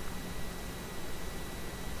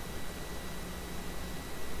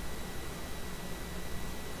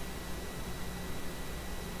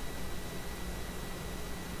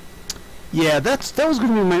 Yeah, that was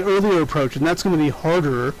going to be my earlier approach, and that's going to be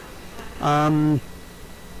harder.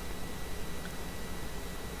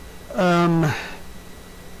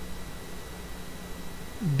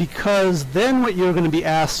 Because then what you're going to be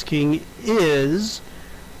asking is,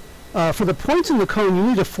 for the points in the cone, you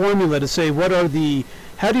need a formula to say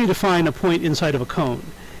how do you define a point inside of a cone?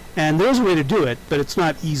 And there's a way to do it, but it's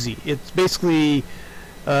not easy. It's basically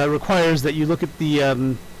requires that you look at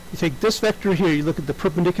the you take this vector here, you look at the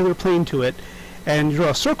perpendicular plane to it, and you draw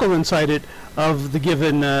a circle inside it of the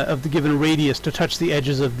given radius to touch the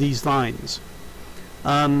edges of these lines.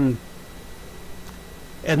 And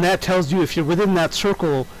that tells you if you're within that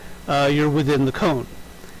circle, you're within the cone.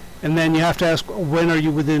 And then you have to ask, when are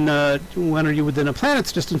you within a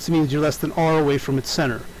planet's distance? It means you're less than r away from its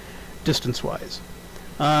center, distance-wise.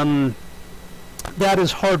 That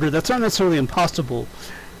is harder. That's not necessarily impossible,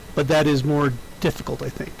 but that is more difficult, I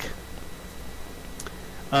think.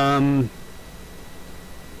 And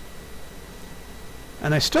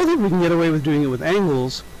I still think we can get away with doing it with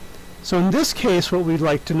angles. So in this case, what we'd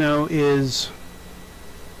like to know is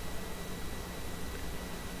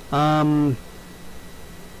you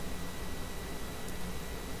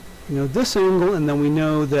know, this angle, and then we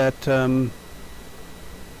know that the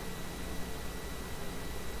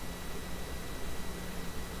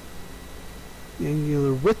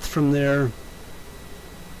angular width from there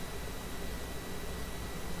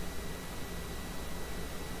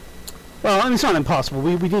well, I mean, it's not impossible.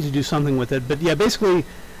 We need to do something with it, but yeah, basically,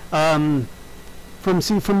 from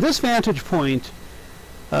this vantage point,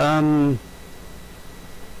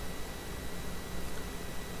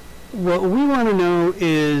 what we want to know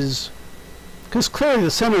is, because clearly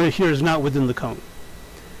the center here is not within the cone,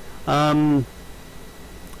 but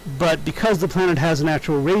because the planet has a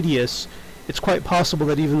natural radius, it's quite possible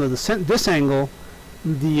that even though this angle,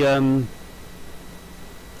 that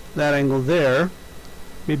angle there.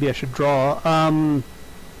 Maybe I should draw.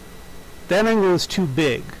 That angle is too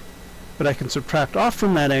big, but I can subtract off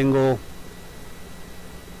from that angle.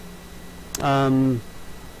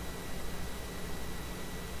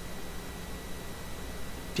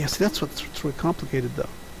 Yes, that's what's really complicated, though.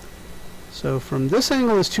 So from this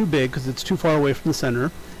angle is too big because it's too far away from the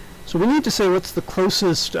center. So we need to say what's the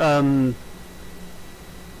closest. You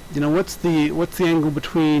know, what's the angle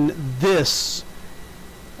between this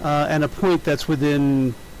and a point that's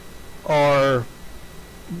within r,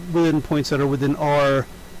 within points that are within r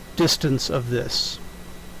distance of this.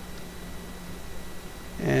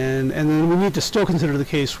 And then we need to still consider the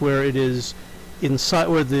case where it is inside,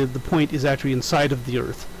 where the point is actually inside of the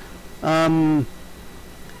Earth,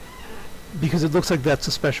 because it looks like that's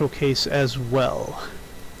a special case as well.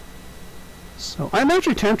 So I'm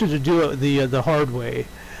actually tempted to do it the hard way,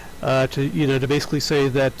 to basically say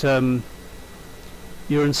that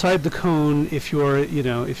you're inside the cone if you're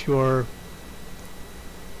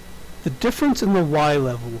the difference in the y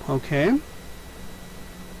level, okay?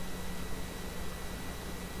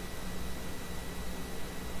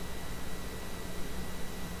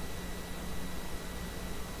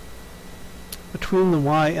 Between the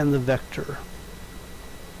y and the vector.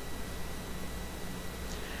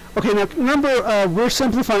 Okay, now remember, we're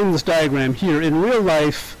simplifying this diagram here. In real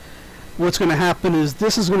life, what's going to happen is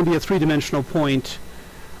this is going to be a three-dimensional point.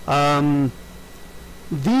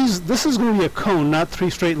 This is going to be a cone, not three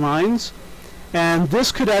straight lines, and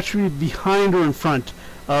this could actually be behind or in front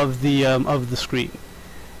of the screen.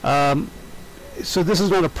 So this is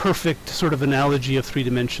not a perfect sort of analogy of three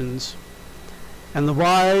dimensions. And the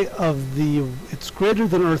y of it's greater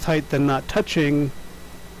than Earth height than not touching.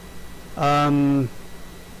 Oh,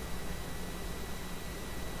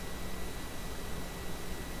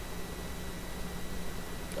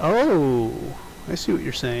 I see what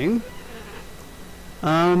you're saying.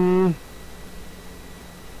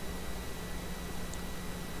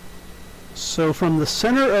 So from the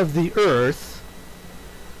center of the Earth,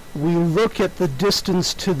 we look at the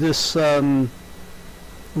distance to this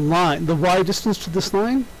line, the y distance to this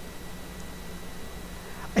line?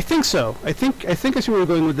 I think so. I think I see where we're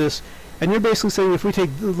going with this. And you're basically saying if we take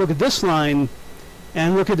a look at this line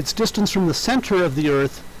and look at its distance from the center of the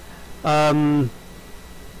Earth, then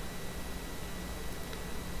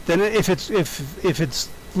if it's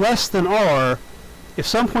less than r, if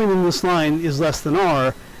some point in this line is less than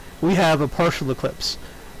r, we have a partial eclipse.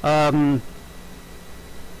 So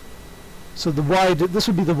this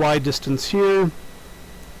would be the y distance here.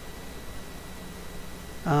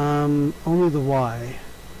 Only the y.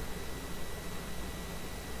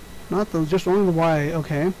 Just only the y,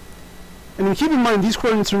 okay. And keep in mind, these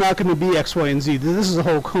coordinates are not going to be x, y, and z. This is a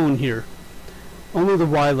whole cone here. Only the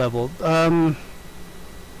y level.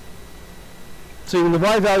 So when the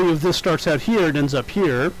y value of this starts out here, it ends up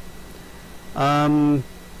here. Oh,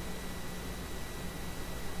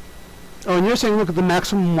 and you're saying look at the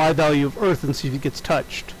maximum y value of Earth and see if it gets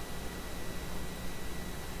touched.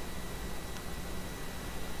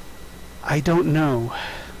 I don't know.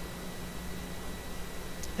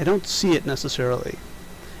 I don't see it necessarily.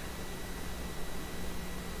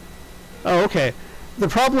 Oh, okay. The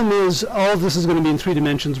problem is all of this is going to be in three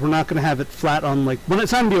dimensions. We're not going to have it flat on, like, when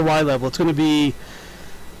it's not going to be a y level. It's going to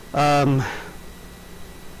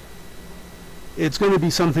be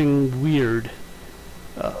something weird.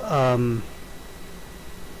 I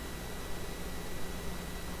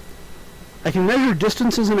can measure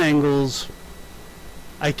distances and angles.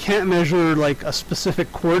 I can't measure like a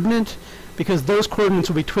specific coordinate because those coordinates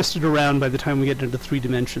will be twisted around by the time we get into three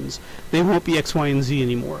dimensions. They won't be x, y, and z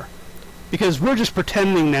anymore. Because we're just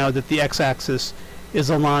pretending now that the x-axis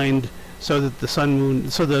is aligned so that the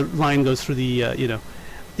so the line goes through the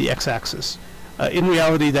the x-axis. In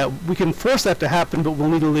reality, that we can force that to happen, but we'll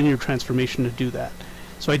need a linear transformation to do that.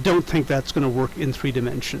 So I don't think that's going to work in three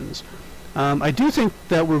dimensions. I do think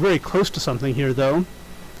that we're very close to something here, though.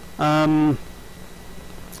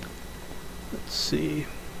 Let's see.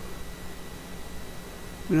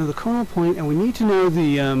 We know the conal point, and we need to know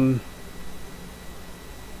the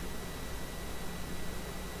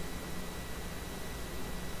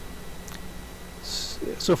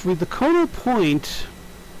so if we the conal point,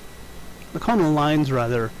 the conal lines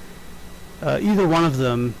rather, either one of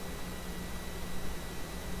them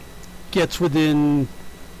gets within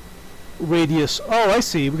radius. Oh, I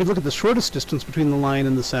see. We could look at the shortest distance between the line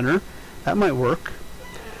and the center. That might work.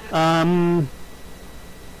 And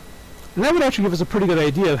that would actually give us a pretty good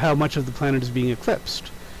idea of how much of the planet is being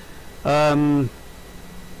eclipsed. For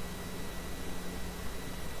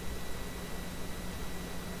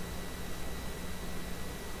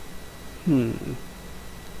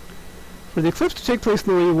the eclipse to take place in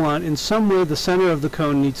the way you want, in some way the center of the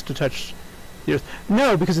cone needs to touch the Earth.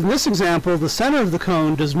 No, because in this example, the center of the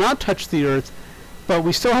cone does not touch the Earth, but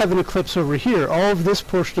we still have an eclipse over here. All of this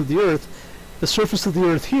portion of the Earth, the surface of the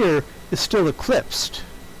Earth here, is still eclipsed.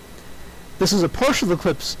 This is a partial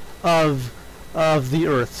eclipse of the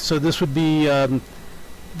Earth. So this would be,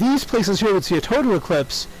 these places here would see a total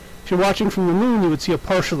eclipse. If you're watching from the moon, you would see a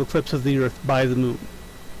partial eclipse of the Earth by the moon.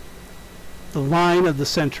 the line of the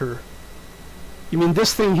center. You mean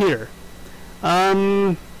this thing here?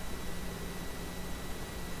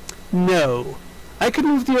 No. I could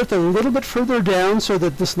move the Earth a little bit further down so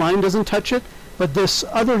that this line doesn't touch it, but this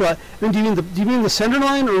other line. I mean, do you mean the center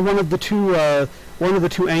line or one of the two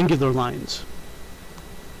angular lines?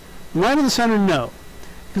 The line of the center, no,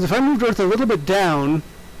 because if I moved Earth a little bit down,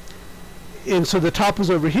 and so the top was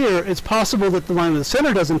over here, it's possible that the line of the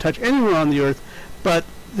center doesn't touch anywhere on the Earth, but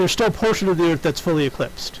there's still a portion of the Earth that's fully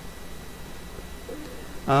eclipsed.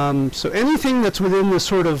 So anything that's within this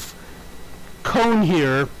sort of cone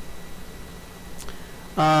here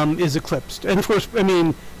is eclipsed. And of course, I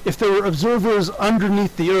mean, if there were observers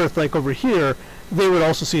underneath the Earth, like over here, they would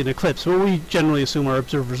also see an eclipse. Well, we generally assume our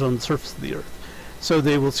observers on the surface of the Earth. So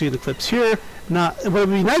they will see an eclipse here. What would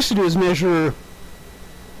be nice to do is measure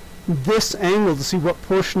this angle to see what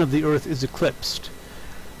portion of the Earth is eclipsed.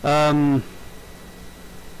 And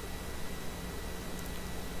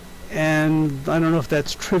I don't know if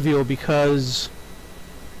that's trivial because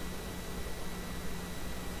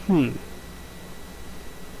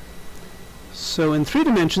so in 3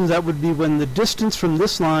 dimensions, that would be when the distance from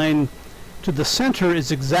this line to the center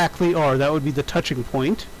is exactly r. That would be the touching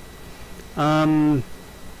point. If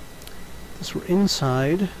this were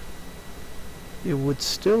inside, it would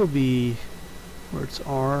still be where it's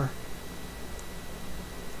r.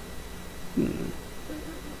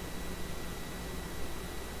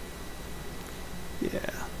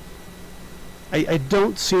 Yeah. I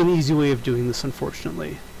don't see an easy way of doing this,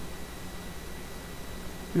 unfortunately.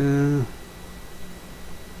 I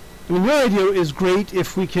mean, your idea is great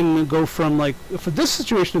if we can go from, like, for this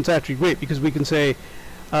situation it's actually great because we can say,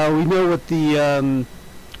 we know what the,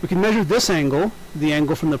 we can measure this angle, the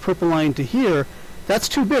angle from the purple line to here. That's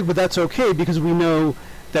too big, but that's okay because we know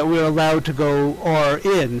that we're allowed to go r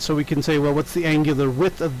in. So we can say, well, what's the angular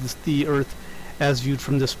width of the Earth as viewed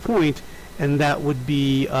from this point? And that would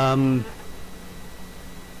be, so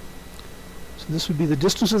this would be the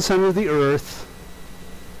distance to the center of the Earth.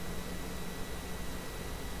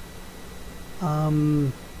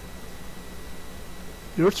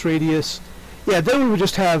 The Earth's radius. Yeah, then we would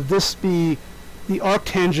just have this be the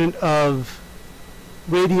arctangent of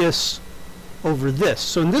radius over this.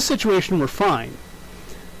 So in this situation, we're fine.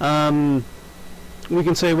 We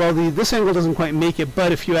can say, well, this angle doesn't quite make it,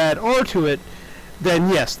 but if you add r to it, then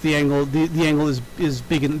yes, the angle is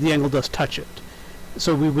big, and the angle does touch it.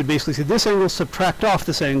 So we would basically say this angle subtract off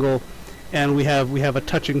this angle, and we have a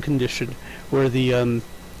touching condition where the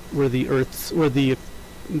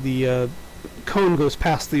cone goes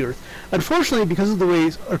past the Earth. Unfortunately, because of the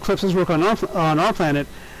way eclipses work on our planet,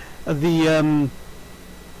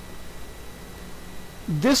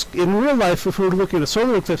 this in real life, if we were looking at a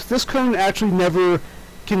solar eclipse, this cone actually never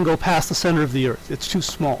can go past the center of the Earth. It's too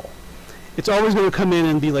small. It's always going to come in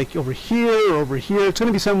and be like over here or over here. It's going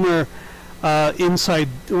to be somewhere inside.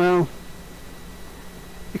 Well,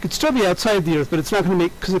 it could still be outside the Earth, but it's not going to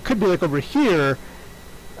make, because it could be like over here.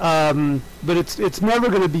 But it's never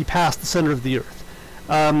going to be past the center of the Earth.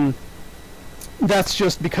 That's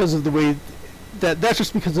just because of the way that's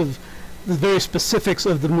just because of the very specifics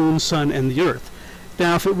of the Moon, Sun, and the Earth.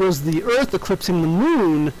 Now, if it was the Earth eclipsing the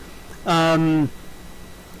Moon, then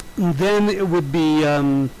it would be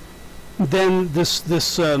then this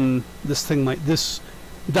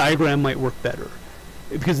diagram might work better,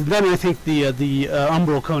 because then I think the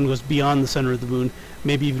umbral cone goes beyond the center of the Moon,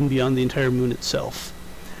 maybe even beyond the entire Moon itself.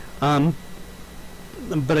 But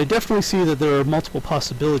I definitely see that there are multiple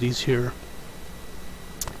possibilities here,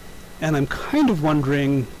 and I'm kind of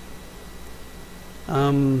wondering,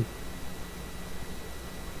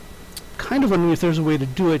 if there's a way to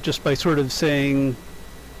do it just by sort of saying,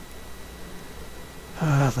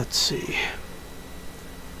 let's see.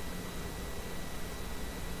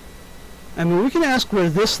 I mean, we can ask where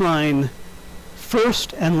this line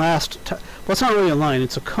first and last, well, it's not really a line,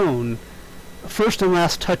 it's a cone. First and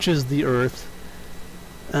last touches the Earth.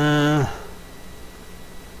 And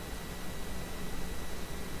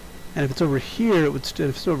if it's over here, it would if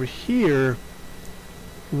it's over here,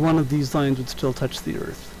 one of these lines would still touch the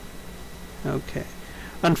Earth. Okay.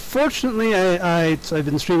 Unfortunately, I've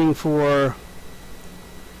been streaming for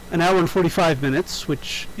an hour and 45 minutes,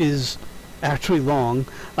 which is actually long.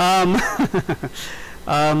 So I'm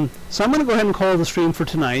going to go ahead and call the stream for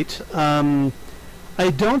tonight. I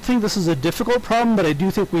don't think this is a difficult problem, but I do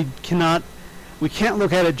think we can't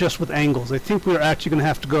look at it just with angles. I think we're actually going to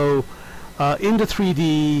have to go into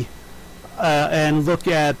 3D and look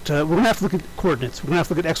at, we're going to have to look at coordinates. We're going to have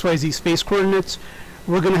to look at XYZ space coordinates.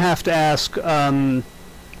 We're going to have to ask, we're going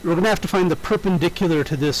to have to find the perpendicular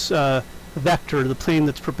to this vector, the plane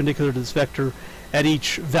that's perpendicular to this vector, at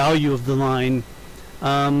each value of the line.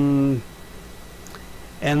 And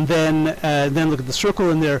then look at the circle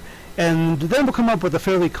in there, and then we'll come up with a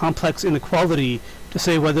fairly complex inequality to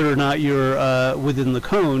say whether or not you're within the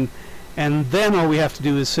cone. And then all we have to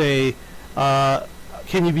do is say,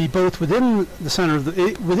 can you be both within the center of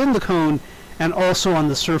within the cone and also on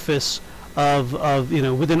the surface of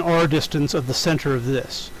within r distance of the center of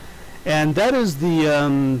this. And that is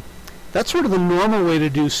the that's sort of the normal way to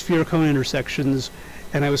do sphere-cone intersections,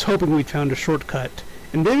 and I was hoping we'd found a shortcut.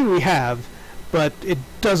 And maybe we have, but it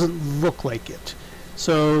doesn't look like it.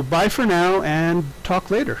 So bye for now, and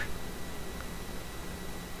talk later.